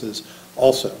practices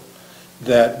also.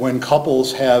 That when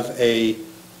couples have a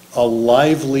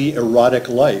lively erotic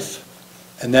life,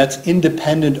 and that's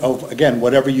independent of, again,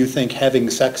 whatever you think having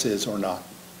sex is or not.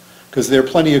 Because there are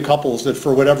plenty of couples that,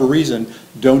 for whatever reason,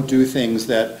 don't do things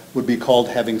that would be called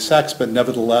having sex, but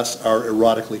nevertheless are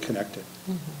erotically connected.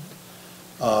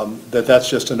 That's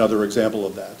just another example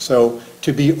of that. So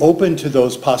to be open to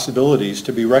those possibilities,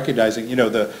 to be recognizing, you know,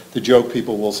 the joke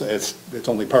people will say, it's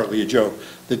only partly a joke.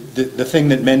 The thing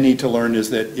that men need to learn is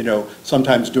that, you know,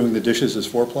 sometimes doing the dishes is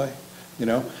foreplay, you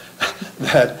know?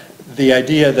 That the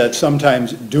idea that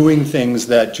sometimes doing things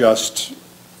that just,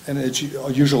 and it's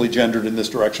usually gendered in this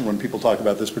direction when people talk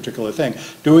about this particular thing,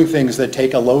 doing things that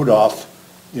take a load off,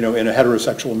 you know, in a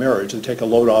heterosexual marriage, that take a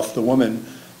load off the woman,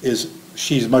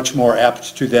 she's much more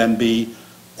apt to then be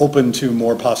open to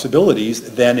more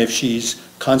possibilities than if she's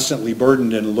constantly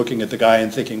burdened and looking at the guy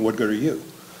and thinking, what good are you?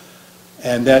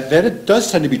 And that it does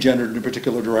tend to be gendered in a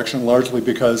particular direction, largely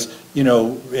because, you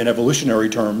know, in evolutionary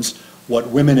terms, what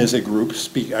women as a group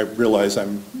speak, I realize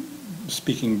I'm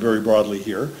speaking very broadly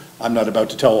here. I'm not about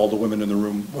to tell all the women in the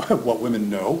room what women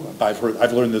know. I've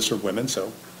learned this from women,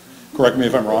 so correct me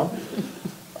if I'm wrong.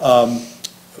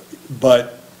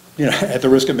 But, you know, at the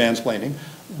risk of mansplaining,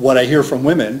 what I hear from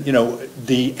women, you know,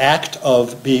 the act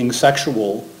of being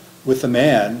sexual with a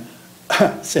man,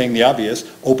 saying the obvious,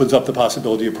 opens up the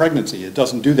possibility of pregnancy. It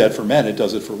doesn't do that for men, it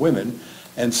does it for women.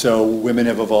 And so women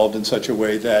have evolved in such a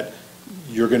way that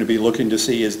you're going to be looking to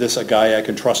see, is this a guy I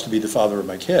can trust to be the father of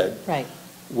my kid? Right.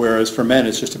 Whereas for men,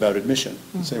 it's just about admission.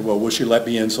 Say, well, will she let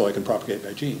me in so I can propagate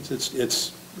my genes?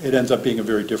 It ends up being a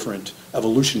very different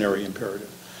evolutionary imperative.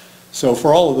 So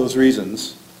for all of those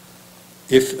reasons,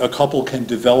 if a couple can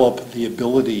develop the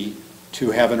ability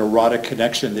to have an erotic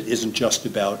connection that isn't just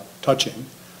about touching,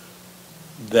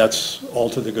 that's all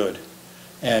to the good.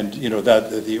 And, you know,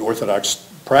 that the Orthodox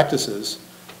practices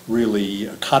really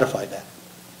codify that.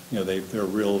 You know, they're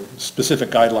real specific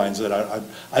guidelines that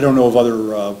I don't know of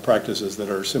other practices that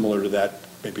are similar to that,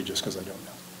 maybe just because I don't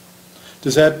know.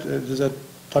 Does that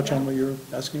touch on what you're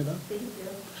asking about? Thank you.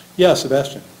 Yeah,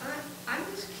 Sebastian. I'm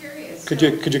just curious. Could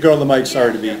you go to the mic?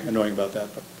 Sorry to be annoying about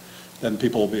that, but then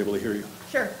people will be able to hear you.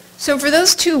 Sure. So for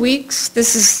those 2 weeks,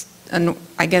 this is,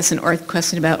 I guess, an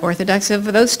question about orthodoxy.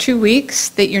 For those 2 weeks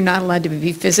that you're not allowed to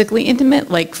be physically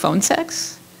intimate, like phone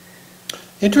sex?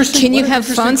 Interesting. Can you what an have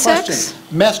interesting phone question.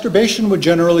 sex? Masturbation would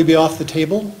generally be off the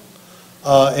table.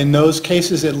 In those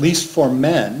cases, at least for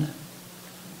men.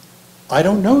 I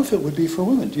don't know if it would be for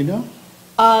women. Do you know?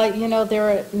 You know, there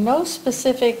are no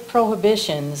specific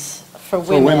prohibitions for women.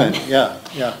 For women, yeah,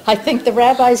 yeah. I think the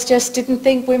rabbis just didn't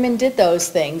think women did those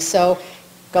things, so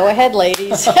go ahead,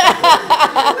 ladies.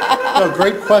 No,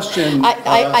 great question.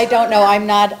 I don't know, I'm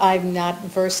not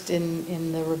versed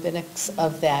in the rabbinics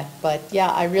of that, but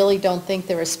yeah, I really don't think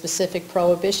there are specific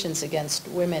prohibitions against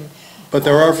women. But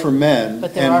there are for men.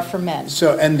 But there are for men.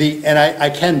 So, and I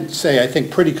can say, I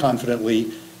think pretty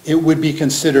confidently, it would be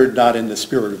considered not in the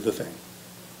spirit of the thing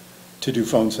to do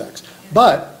phone sex.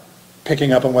 But,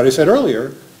 picking up on what I said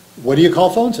earlier, what do you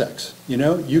call phone sex? You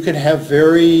know, you can have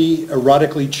very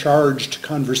erotically charged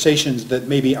conversations that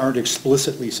maybe aren't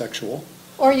explicitly sexual.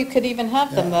 Or you could even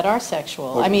have them that are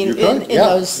sexual. Well, I mean, you could,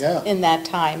 in that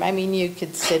time. I mean, you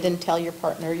could sit and tell your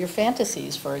partner your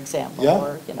fantasies, for example, Yeah.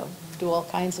 or, you know, do all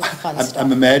kinds of fun I'm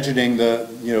stuff. imagining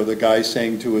the guy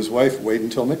saying to his wife, wait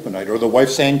until mikvah, or the wife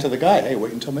saying to the guy, hey,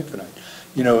 wait until mikvah.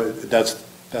 You know,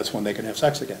 that's when they can have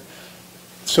sex again.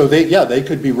 So they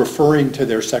could be referring to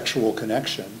their sexual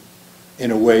connection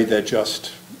in a way that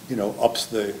just, you know, ups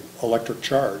the electric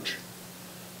charge.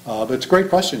 But it's a great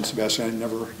question, Sebastian. It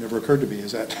never occurred to me.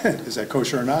 Is that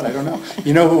kosher or not? I don't know.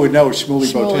 You know who would know?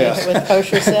 Shmuley Boteach. With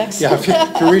kosher sex? Yeah, if you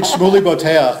read Shmuley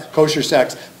Boteach, kosher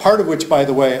sex, part of which, by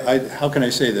the way, how can I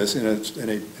say this in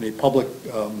a public,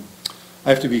 I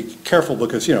have to be careful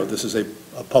because, you know, this is a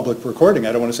public recording.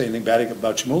 I don't want to say anything bad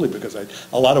about Shmuley because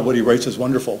a lot of what he writes is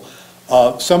wonderful.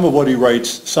 Some of what he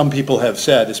writes, some people have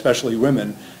said, especially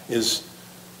women, is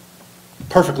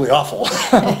perfectly awful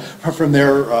from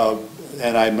their,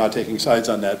 and I'm not taking sides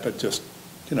on that, but just,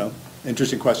 you know,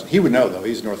 interesting question. He would know, though.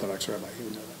 He's an Orthodox rabbi. He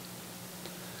would know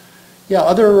that. Yeah,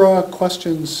 other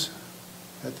questions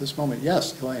at this moment?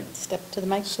 Yes, Elaine. Step to the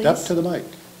mic, please. Step to the mic.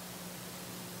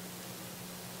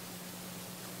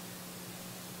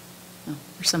 Oh,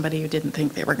 for somebody who didn't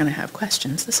think they were going to have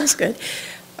questions, this is good.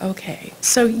 Okay,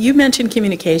 so you mentioned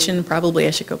communication. Probably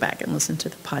I should go back and listen to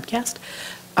the podcast.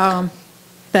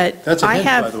 But That's a I hint,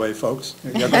 have, by the way, folks.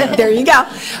 there you go.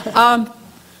 You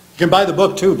can buy the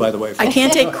book, too, by the way. I folks.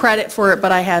 can't take credit for it,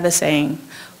 but I have a saying.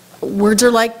 Words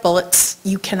are like bullets.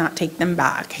 You cannot take them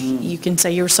back. You can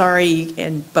say you're sorry,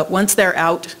 but once they're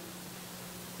out,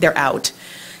 they're out.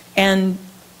 And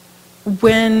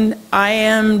when I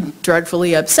am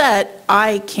dreadfully upset,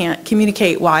 I can't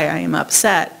communicate why I am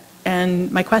upset.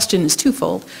 And my question is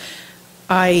twofold.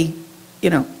 I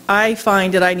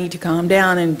find that I need to calm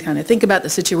down and kind of think about the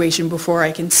situation before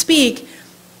I can speak.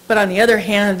 But on the other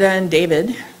hand, then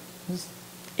David, who's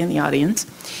in the audience,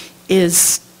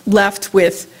 is left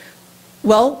with,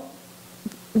 well,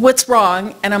 what's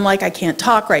wrong? And I'm like, I can't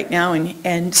talk right now.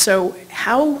 And so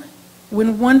how,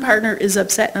 when one partner is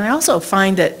upset, and I also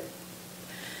find that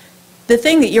the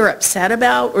thing that you're upset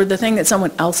about or the thing that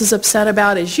someone else is upset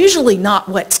about is usually not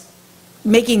what's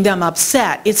making them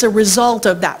upset. It's a result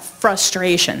of that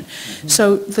frustration.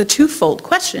 So the twofold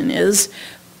question is,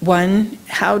 one,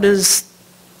 how does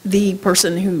the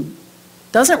person who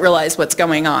doesn't realize what's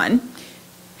going on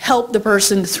help the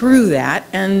person through that?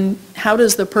 And how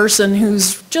does the person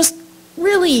who's just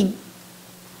really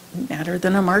madder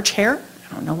than a March hare,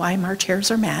 I don't know why March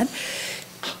hares are mad,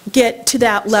 get to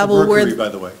that level where... Mercury, by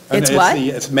the way. It's what?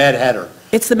 It's Mad Hatter.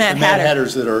 It's the Mad Hatter. Mad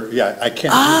Hatters that are, yeah, I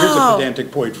can't, here's a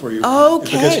pedantic point for you. Okay.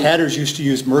 It's because Hatters used to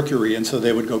use mercury, and so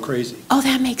they would go crazy. Oh,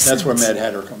 that makes sense. That's where Mad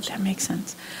Hatter comes That from. makes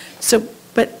sense. So,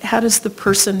 but how does the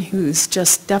person who's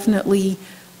just definitely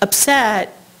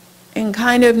upset and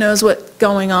kind of knows what's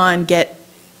going on get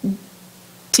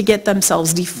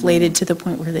themselves deflated to the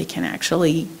point where they can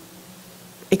actually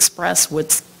express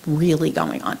what's really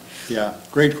going on? Yeah,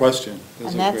 great question.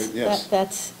 And Yes.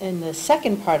 that's in the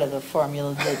second part of the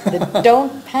formula, the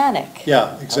don't panic.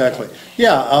 Yeah, exactly. Okay.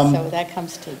 Yeah. So that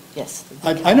comes to, yes.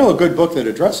 I know a good book that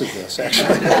addresses this,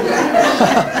 actually.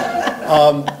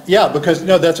 Yeah, because,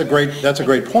 no, that's a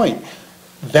great point.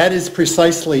 That is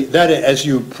precisely, as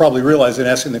you probably realize in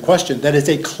asking the question, that is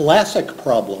a classic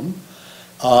problem.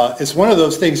 It's one of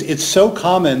those things, it's so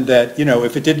common that,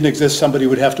 if it didn't exist, somebody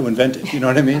would have to invent it, you know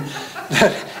what I mean?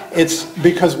 It's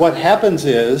because what happens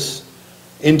is,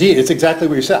 indeed, it's exactly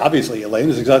what you said, obviously, Elaine,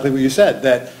 it's exactly what you said,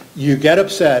 that you get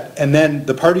upset, and then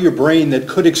the part of your brain that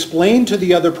could explain to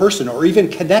the other person, or even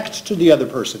connect to the other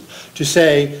person, to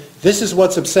say, this is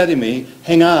what's upsetting me,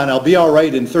 hang on, I'll be all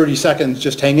right in 30 seconds,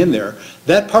 just hang in there.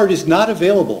 That part is not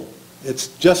available. It's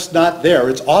just not there.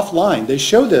 It's offline. They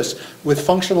show this with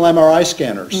functional MRI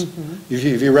scanners. Have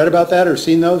you read about that or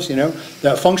seen those?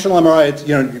 That functional MRI,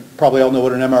 you probably all know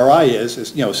what an MRI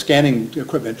is scanning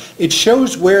equipment. It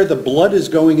shows where the blood is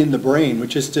going in the brain,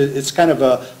 which is it's kind of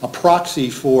a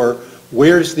proxy for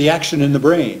where's the action in the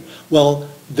brain. Well,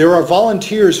 there are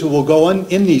volunteers who will go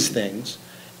in these things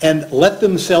and let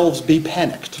themselves be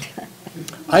panicked.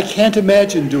 I can't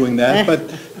imagine doing that, but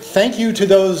thank you to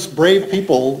those brave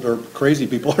people, or crazy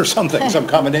people or something, some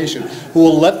combination, who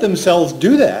will let themselves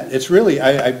do that. It's really,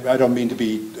 I don't mean to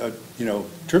be,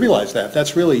 trivialize that.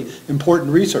 That's really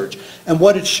important research. And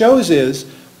what it shows is,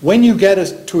 when you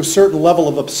get to a certain level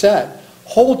of upset,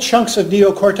 whole chunks of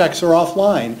neocortex are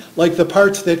offline, like the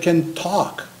parts that can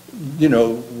talk,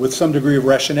 with some degree of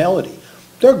rationality.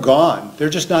 They're gone. They're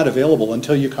just not available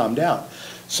until you calm down.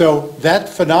 So that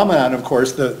phenomenon, of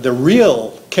course, the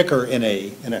real kicker in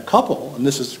a couple, and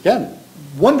this is, again,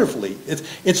 wonderfully,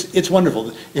 it's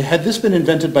wonderful. Had this been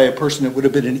invented by a person, it would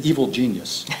have been an evil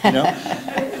genius,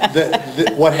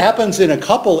 What happens in a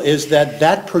couple is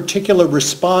that particular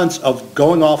response of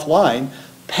going offline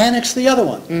panics the other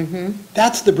one.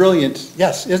 That's the brilliant,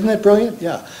 yes, isn't that brilliant?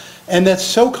 Yeah. And that's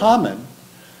so common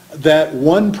that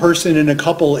one person in a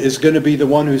couple is going to be the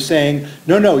one who's saying,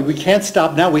 no, we can't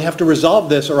stop now, we have to resolve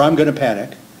this or I'm going to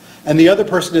panic. And the other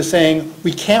person is saying,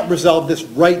 we can't resolve this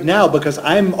right now because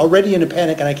I'm already in a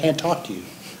panic and I can't talk to you.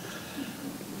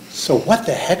 So what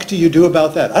the heck do you do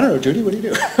about that? I don't know, Judy, what do you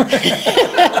do?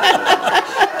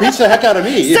 Beats the heck out of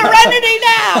me. Serenity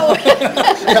now!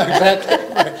 Yeah, exactly.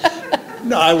 Right.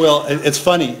 No, I will. It's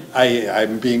funny.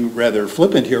 I'm being rather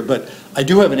flippant here, but I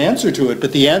do have an answer to it.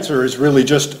 But the answer is really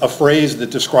just a phrase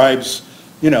that describes,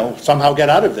 somehow get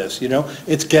out of this.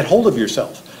 It's get hold of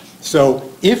yourself.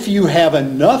 So if you have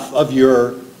enough of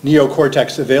your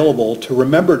neocortex available to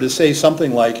remember to say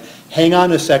something like, hang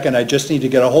on a second, I just need to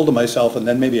get a hold of myself and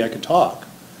then maybe I can talk.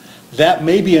 That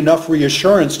may be enough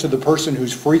reassurance to the person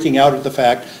who's freaking out at the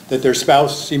fact that their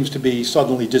spouse seems to be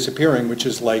suddenly disappearing, which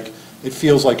is like, it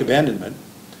feels like abandonment.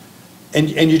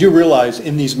 And you do realize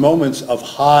in these moments of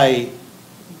high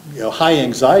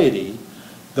anxiety,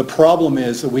 the problem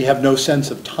is that we have no sense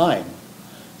of time.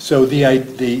 So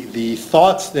the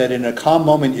thoughts that in a calm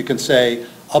moment you can say,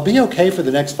 I'll be okay for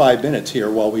the next 5 minutes here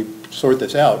while we sort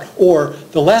this out. Or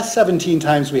the last 17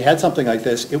 times we had something like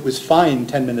this, it was fine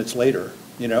 10 minutes later.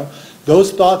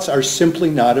 Those thoughts are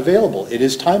simply not available. It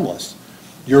is timeless.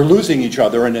 You're losing each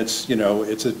other and it's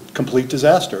a complete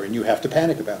disaster and you have to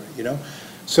panic about it,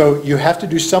 So you have to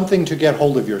do something to get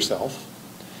hold of yourself.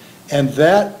 And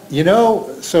that,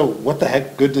 so what the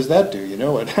heck good does that do?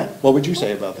 What would you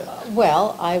say about that?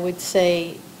 Well, I would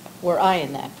say, were I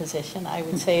in that position, I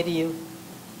would say to you,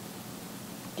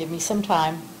 give me some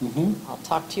time. I'll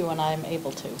talk to you when I'm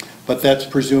able to. But that's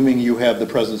presuming you have the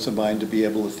presence of mind to be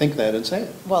able to think that and say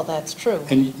it. Well, that's true.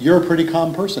 And you're a pretty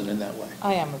calm person in that way.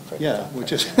 I am a pretty Yeah, calm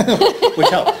which is, which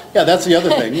helps. Yeah, that's the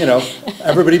other thing,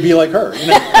 everybody be like her,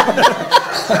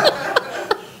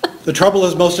 The trouble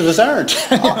is most of us aren't.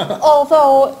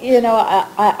 Although,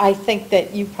 I think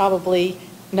that you probably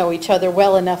know each other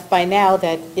well enough by now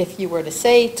that if you were to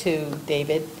say to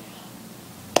David,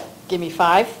 give me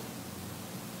 5,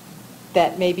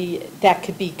 that maybe that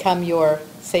could become your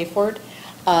safe word.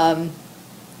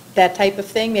 That type of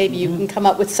thing. Maybe you can come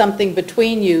up with something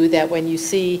between you that when you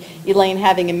see Elaine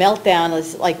having a meltdown,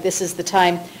 is like, this is the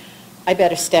time I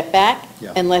better step back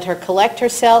and let her collect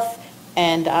herself.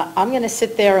 And I'm going to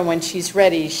sit there, and when she's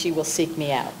ready, she will seek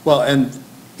me out. Well, and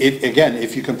again,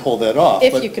 if you can pull that off.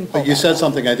 If you can pull that off. But you said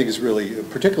something I think is really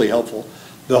particularly helpful,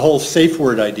 the whole safe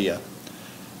word idea.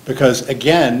 Because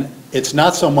again, it's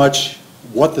not so much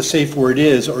what the safe word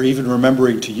is or even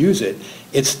remembering to use it.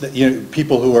 It's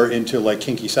people who are into like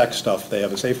kinky sex stuff, they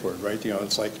have a safe word, right?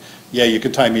 It's like, yeah, you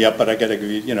can tie me up, but I gotta,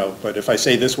 but if I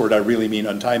say this word, I really mean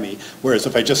untie me. Whereas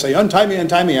if I just say untie me,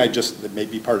 it may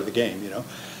be part of the game,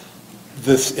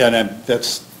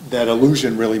 that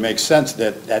illusion really makes sense,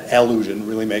 that allusion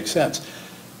really makes sense.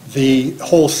 The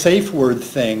whole safe word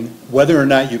thing, whether or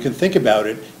not you can think about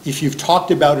it, if you've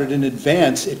talked about it in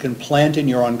advance, it can plant in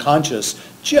your unconscious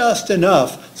just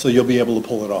enough so you'll be able to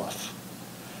pull it off.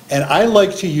 And I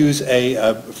like to use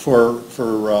for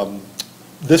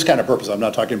this kind of purpose, I'm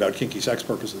not talking about kinky sex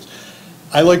purposes,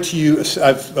 I like to use,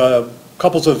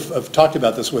 couples have talked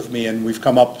about this with me, and we've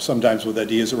come up sometimes with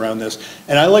ideas around this,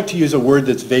 and I like to use a word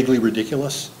that's vaguely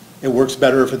ridiculous. It works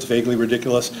better if it's vaguely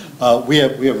ridiculous. We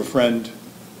have a friend,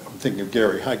 I'm thinking of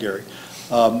Gary, hi Gary,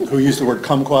 who used the word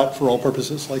kumquat for all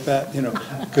purposes like that,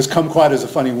 because kumquat is a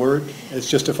funny word. It's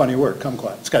just a funny word,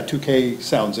 kumquat. It's got two K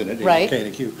sounds in it, Right. a K and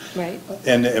a Q. Right.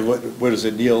 And what is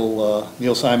it,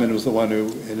 Neil Simon was the one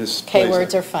who, in his K plays-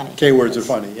 words are funny. K words are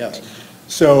funny, yes.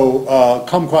 So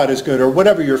kumquat is good, or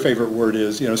whatever your favorite word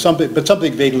is, something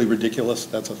vaguely ridiculous,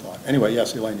 that's a thought. Anyway,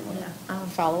 yes, Elaine, you want to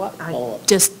Follow up? follow up?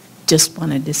 Just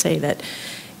wanted to say that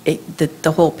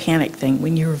the whole panic thing,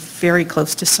 when you're very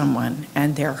close to someone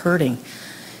and they're hurting,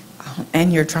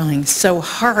 and you're trying so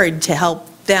hard to help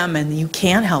them and you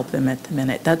can't help them at the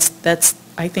minute,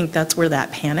 I think that's where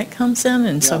that panic comes in,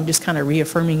 and so I'm just kind of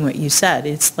reaffirming what you said.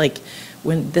 It's like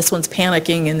when this one's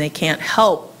panicking and they can't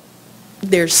help,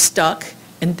 they're stuck,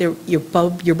 and you're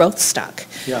both stuck.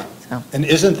 Yeah. So. And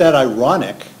isn't that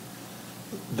ironic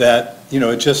that,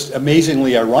 it's just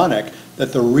amazingly ironic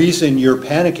that the reason you're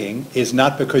panicking is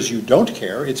not because you don't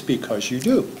care, it's because you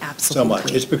do so much.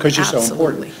 Absolutely. It's because you're so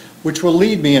important. Absolutely. Which will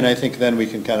lead me, and I think then we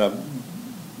can kind of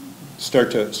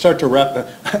start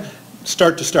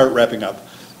wrapping up.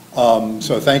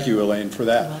 So thank you, Elaine, for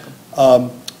that.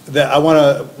 I want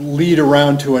to lead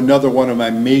around to another one of my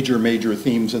major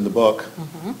themes in the book,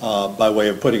 by way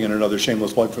of putting in another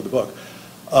shameless plug for the book,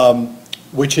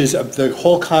 which is the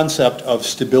whole concept of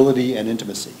stability and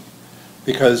intimacy.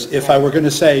 Because if I were going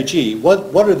to say, gee,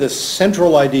 what are the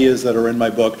central ideas that are in my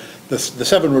book? The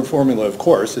 7-word formula, of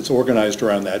course, it's organized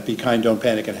around that: be kind, don't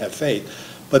panic, and have faith.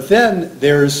 But then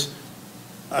there's,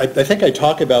 I think I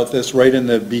talk about this right in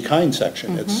the be kind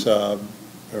section. It's, or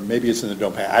maybe it's in the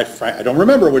don't panic. I don't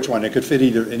remember which one. It could fit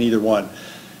in either one.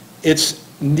 It's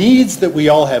needs that we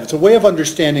all have. It's a way of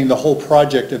understanding the whole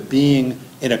project of being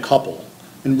in a couple.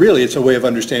 And really, it's a way of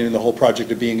understanding the whole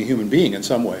project of being a human being in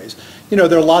some ways. There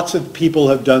are lots of people who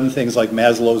have done things like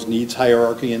Maslow's needs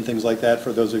hierarchy and things like that,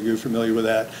 for those of you familiar with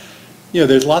that.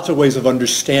 There's lots of ways of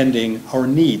understanding our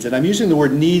needs. And I'm using the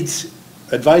word needs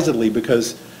advisedly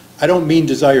because I don't mean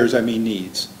desires, I mean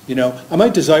needs. I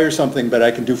might desire something, but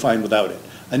I can do fine without it.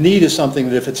 A need is something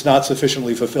that if it's not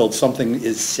sufficiently fulfilled, something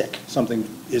is sick, something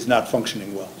is not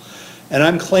functioning well. And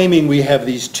I'm claiming we have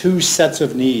these two sets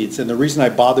of needs, and the reason I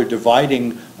bother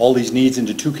dividing all these needs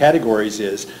into two categories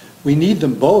is we need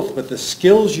them both, but the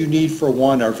skills you need for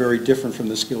one are very different from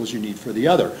the skills you need for the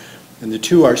other. And the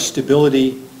two are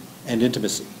stability and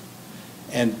intimacy.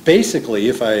 And basically,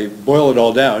 if I boil it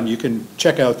all down, you can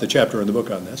check out the chapter in the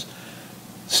book on this.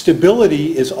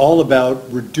 Stability is all about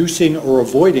reducing or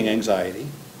avoiding anxiety.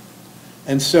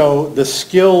 And so the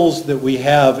skills that we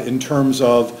have in terms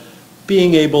of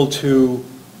being able to,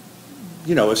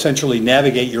 essentially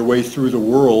navigate your way through the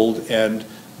world and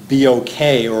be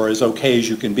okay, or as okay as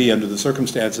you can be under the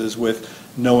circumstances, with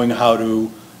knowing how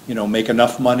to, make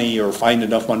enough money or find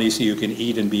enough money so you can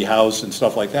eat and be housed and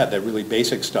stuff like that, that really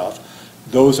basic stuff.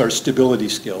 Those are stability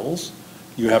skills.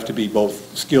 You have to be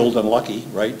both skilled and lucky,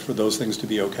 right, for those things to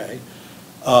be okay.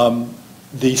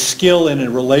 The skill in a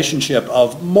relationship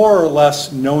of more or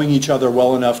less knowing each other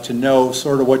well enough to know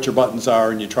sort of what your buttons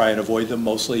are, and you try and avoid them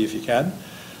mostly if you can.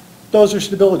 Those are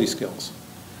stability skills.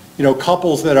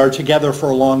 Couples that are together for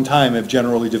a long time have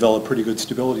generally developed pretty good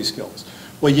stability skills.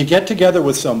 Well, you get together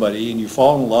with somebody and you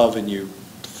fall in love and you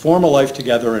form a life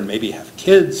together and maybe have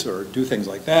kids or do things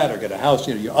like that or get a house,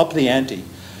 you up the ante.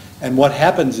 And what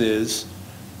happens is,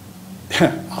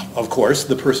 of course,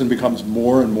 the person becomes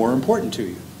more and more important to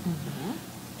you.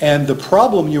 And the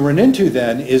problem you run into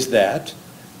then is that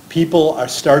people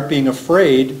start being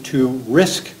afraid to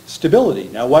risk stability.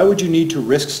 Now, why would you need to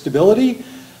risk stability?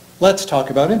 Let's talk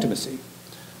about intimacy.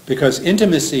 Because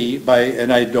intimacy,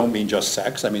 and I don't mean just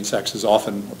sex, I mean sex is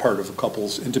often a part of a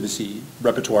couple's intimacy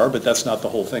repertoire, but that's not the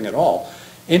whole thing at all.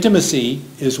 Intimacy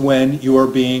is when you are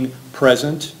being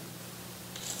present,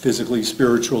 physically,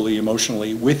 spiritually,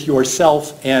 emotionally, with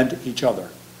yourself and each other.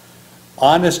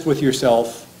 Honest with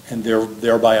yourself, and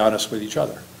thereby honest with each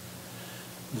other.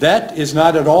 That is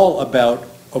not at all about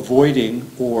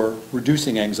avoiding or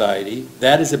reducing anxiety.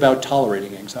 That is about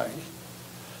tolerating anxiety.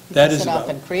 Because it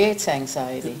often creates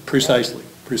anxiety. Precisely.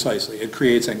 It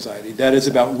creates anxiety. That is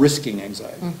about risking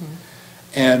anxiety.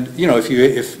 And,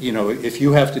 if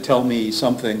you have to tell me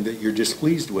something that you're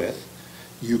displeased with,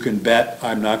 you can bet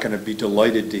I'm not going to be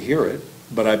delighted to hear it,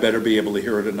 but I better be able to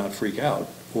hear it and not freak out,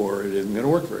 or it isn't going to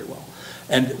work very well.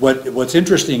 And what's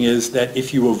interesting is that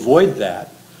if you avoid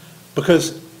that,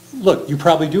 because, look, you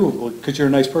probably do, because you're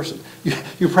a nice person,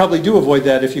 you probably do avoid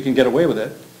that if you can get away with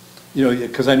it.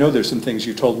 Because I know there's some things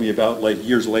you told me about, like,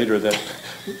 years later that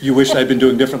you wish I'd been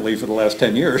doing differently for the last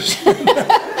 10 years.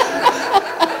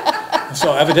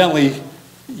 So evidently,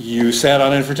 you sat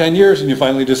on it for 10 years and you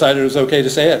finally decided it was okay to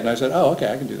say it. And I said, oh,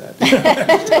 okay, I can do that.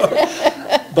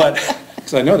 But,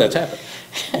 because I know that's happened.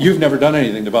 You've never done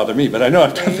anything to bother me, but I know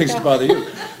I've done things to bother you.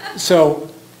 So,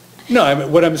 no,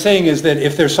 what I'm saying is that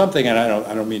if there's something, and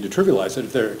I don't mean to trivialize it,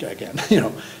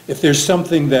 if there's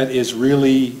something that is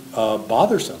really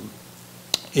bothersome,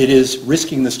 it is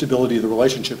risking the stability of the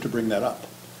relationship to bring that up.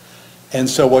 And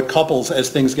so what couples, as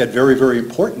things get very, very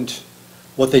important,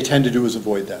 what they tend to do is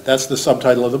avoid that. That's the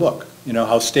subtitle of the book,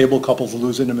 how stable couples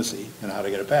lose intimacy and how to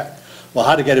get it back. Well,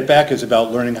 how to get it back is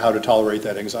about learning how to tolerate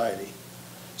that anxiety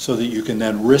so that you can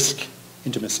then risk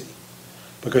intimacy.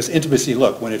 Because intimacy,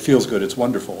 look, when it feels good, it's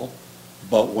wonderful,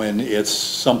 but when it's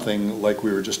something like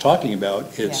we were just talking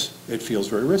about, it feels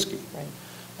very risky. Right.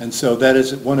 And so that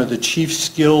is one of the chief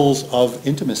skills of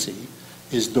intimacy,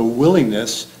 is the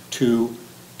willingness to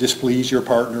displease your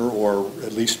partner, or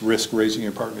at least risk raising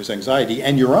your partner's anxiety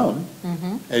and your own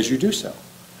as you do so.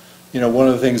 One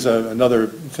of the things, another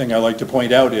thing I like to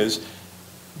point out is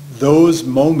those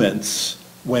moments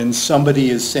when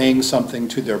somebody is saying something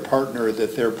to their partner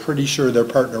that they're pretty sure their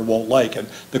partner won't like, and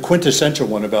the quintessential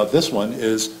one about this one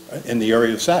is in the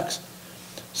area of sex.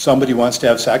 Somebody wants to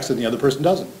have sex and the other person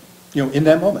doesn't. In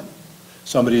that moment.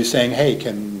 Somebody is saying, hey,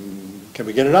 can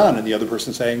we get it on? And the other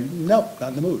person saying, no, not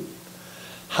in the mood.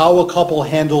 How a couple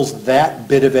handles that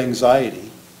bit of anxiety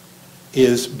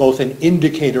is both an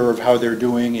indicator of how they're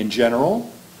doing in general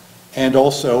and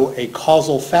also a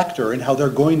causal factor in how they're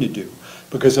going to do.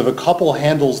 Because if a couple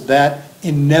handles that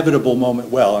inevitable moment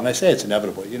well, and I say it's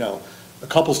inevitable, a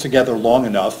couple's together long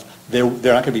enough, they're not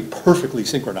going to be perfectly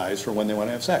synchronized for when they want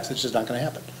to have sex. It's just not going to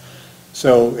happen.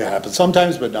 So it happens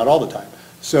sometimes, but not all the time.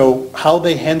 So how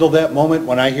they handle that moment,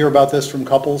 when I hear about this from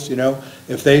couples,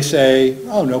 if they say,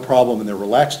 oh, no problem, and they're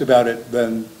relaxed about it,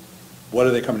 then what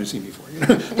are they coming to see me for?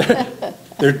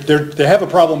 They have a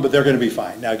problem, but they're going to be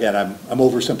fine. Now, again, I'm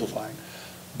oversimplifying.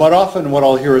 But often what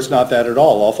I'll hear is not that at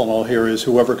all. Often I'll hear is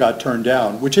whoever got turned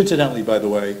down, which incidentally, by the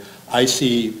way, I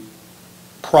see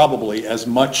probably as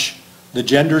much the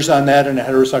genders on that in a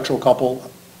heterosexual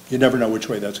couple. You never know which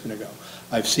way that's going to go.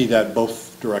 I see that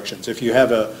both directions. If you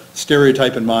have a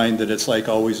stereotype in mind that it's like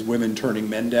always women turning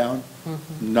men down,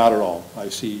 not at all. I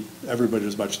see everybody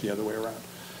as much the other way around.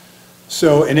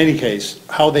 So in any case,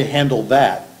 how they handle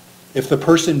that, if the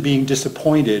person being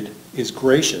disappointed is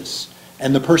gracious,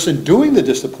 and the person doing the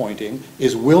disappointing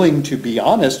is willing to be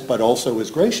honest but also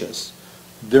is gracious,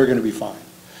 they're going to be fine.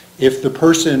 If the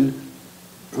person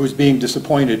who's being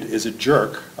disappointed is a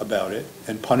jerk about it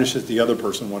and punishes the other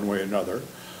person one way or another,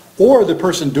 or the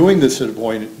person doing the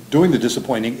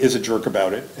disappointing is a jerk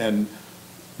about it and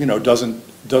doesn't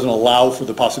allow for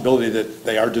the possibility that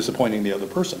they are disappointing the other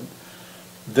person,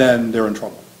 then they're in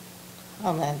trouble.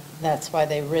 Well, then that's why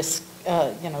they risk,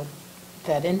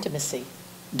 that intimacy.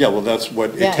 Yeah, well, that's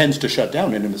what, it tends to shut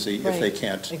down intimacy if they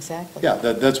can't. Exactly. Yeah,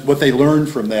 that's what they learn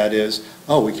from that is,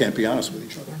 oh, we can't be honest with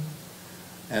each other.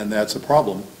 And that's a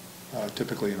problem,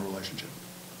 typically in a relationship.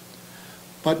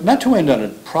 But not to end on a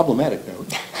problematic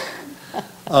note,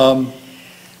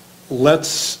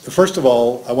 first of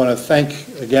all, I want to thank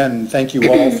you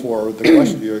all for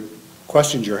the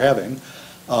questions you're having.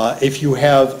 If you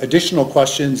have additional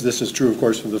questions, this is true, of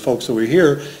course, for the folks who are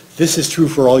here. This is true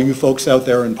for all you folks out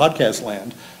there in podcast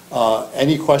land.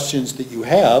 Any questions that you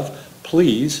have,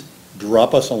 please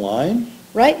drop us a line.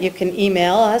 Right, you can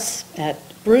email us at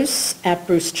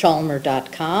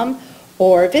bruce@brucechalmer.com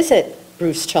or visit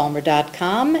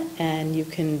brucechalmer.com, and you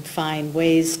can find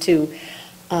ways to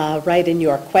write in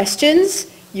your questions.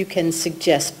 You can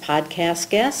suggest podcast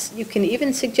guests. You can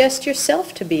even suggest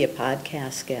yourself to be a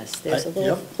podcast guest. There's a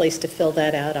little place to fill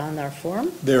that out on our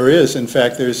form. There is. In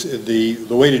fact, there's the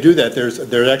way to do that.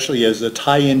 There actually is a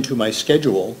tie-in to my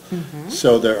schedule,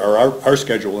 so there are our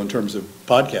schedule in terms of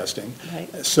podcasting,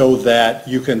 so that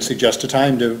you can suggest a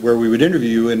time to where we would interview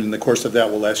you, and in the course of that,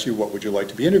 we'll ask you what would you like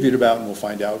to be interviewed about, and we'll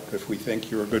find out if we think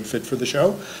you're a good fit for the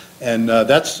show. And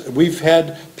we've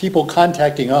had people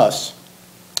contacting us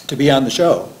to be on the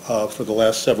show for the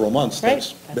last several months.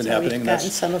 That's been happening. We've gotten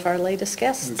some of our latest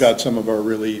guests. We've got some of our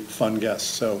really fun guests,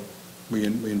 so we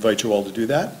invite you all to do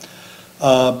that.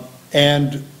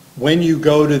 And When you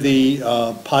go to the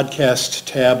podcast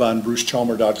tab on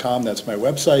brucechalmer.com, that's my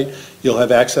website, you'll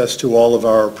have access to all of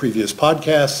our previous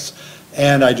podcasts.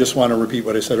 And I just want to repeat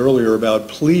what I said earlier about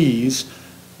please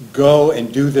go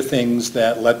and do the things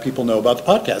that let people know about the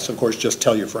podcast. Of course, just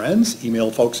tell your friends,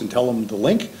 email folks and tell them the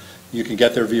link. You can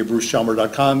get there via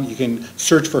brucechalmer.com. You can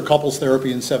search for Couples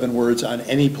Therapy in 7 words on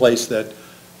any place that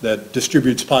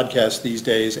distributes podcasts these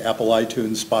days, Apple,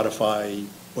 iTunes, Spotify,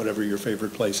 whatever your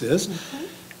favorite place is. Okay.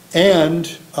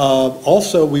 And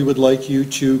also, we would like you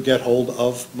to get hold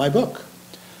of my book.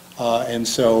 And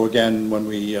so, again, when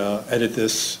we edit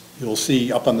this, you'll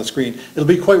see up on the screen, it'll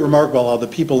be quite remarkable how the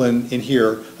people in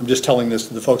here, I'm just telling this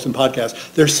to the folks in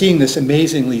podcast, they're seeing this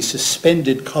amazingly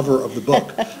suspended cover of the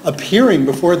book appearing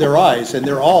before their eyes, and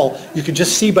they're all, you can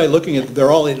just see by looking at it,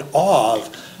 they're all in awe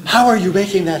of, how are you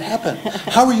making that happen?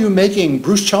 How are you making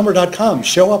brucechalmer.com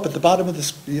show up at the bottom of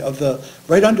the,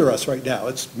 right under us right now?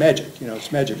 It's magic,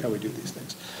 it's magic how we do these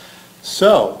things.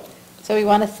 So we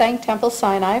want to thank Temple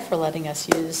Sinai for letting us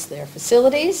use their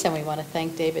facilities, and we want to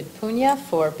thank David Punya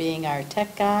for being our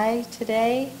tech guy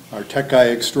today. Our tech guy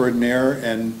extraordinaire,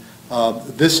 and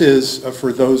this is,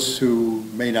 for those who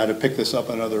may not have picked this up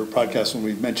on other podcasts when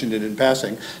we've mentioned it in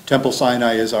passing, Temple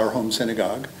Sinai is our home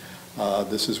synagogue.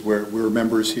 This is where we're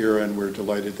members here, and we're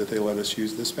delighted that they let us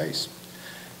use this space.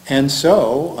 And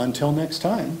so, until next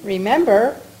time.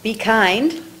 Remember, be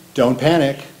kind. Don't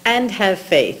panic. And have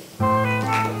faith.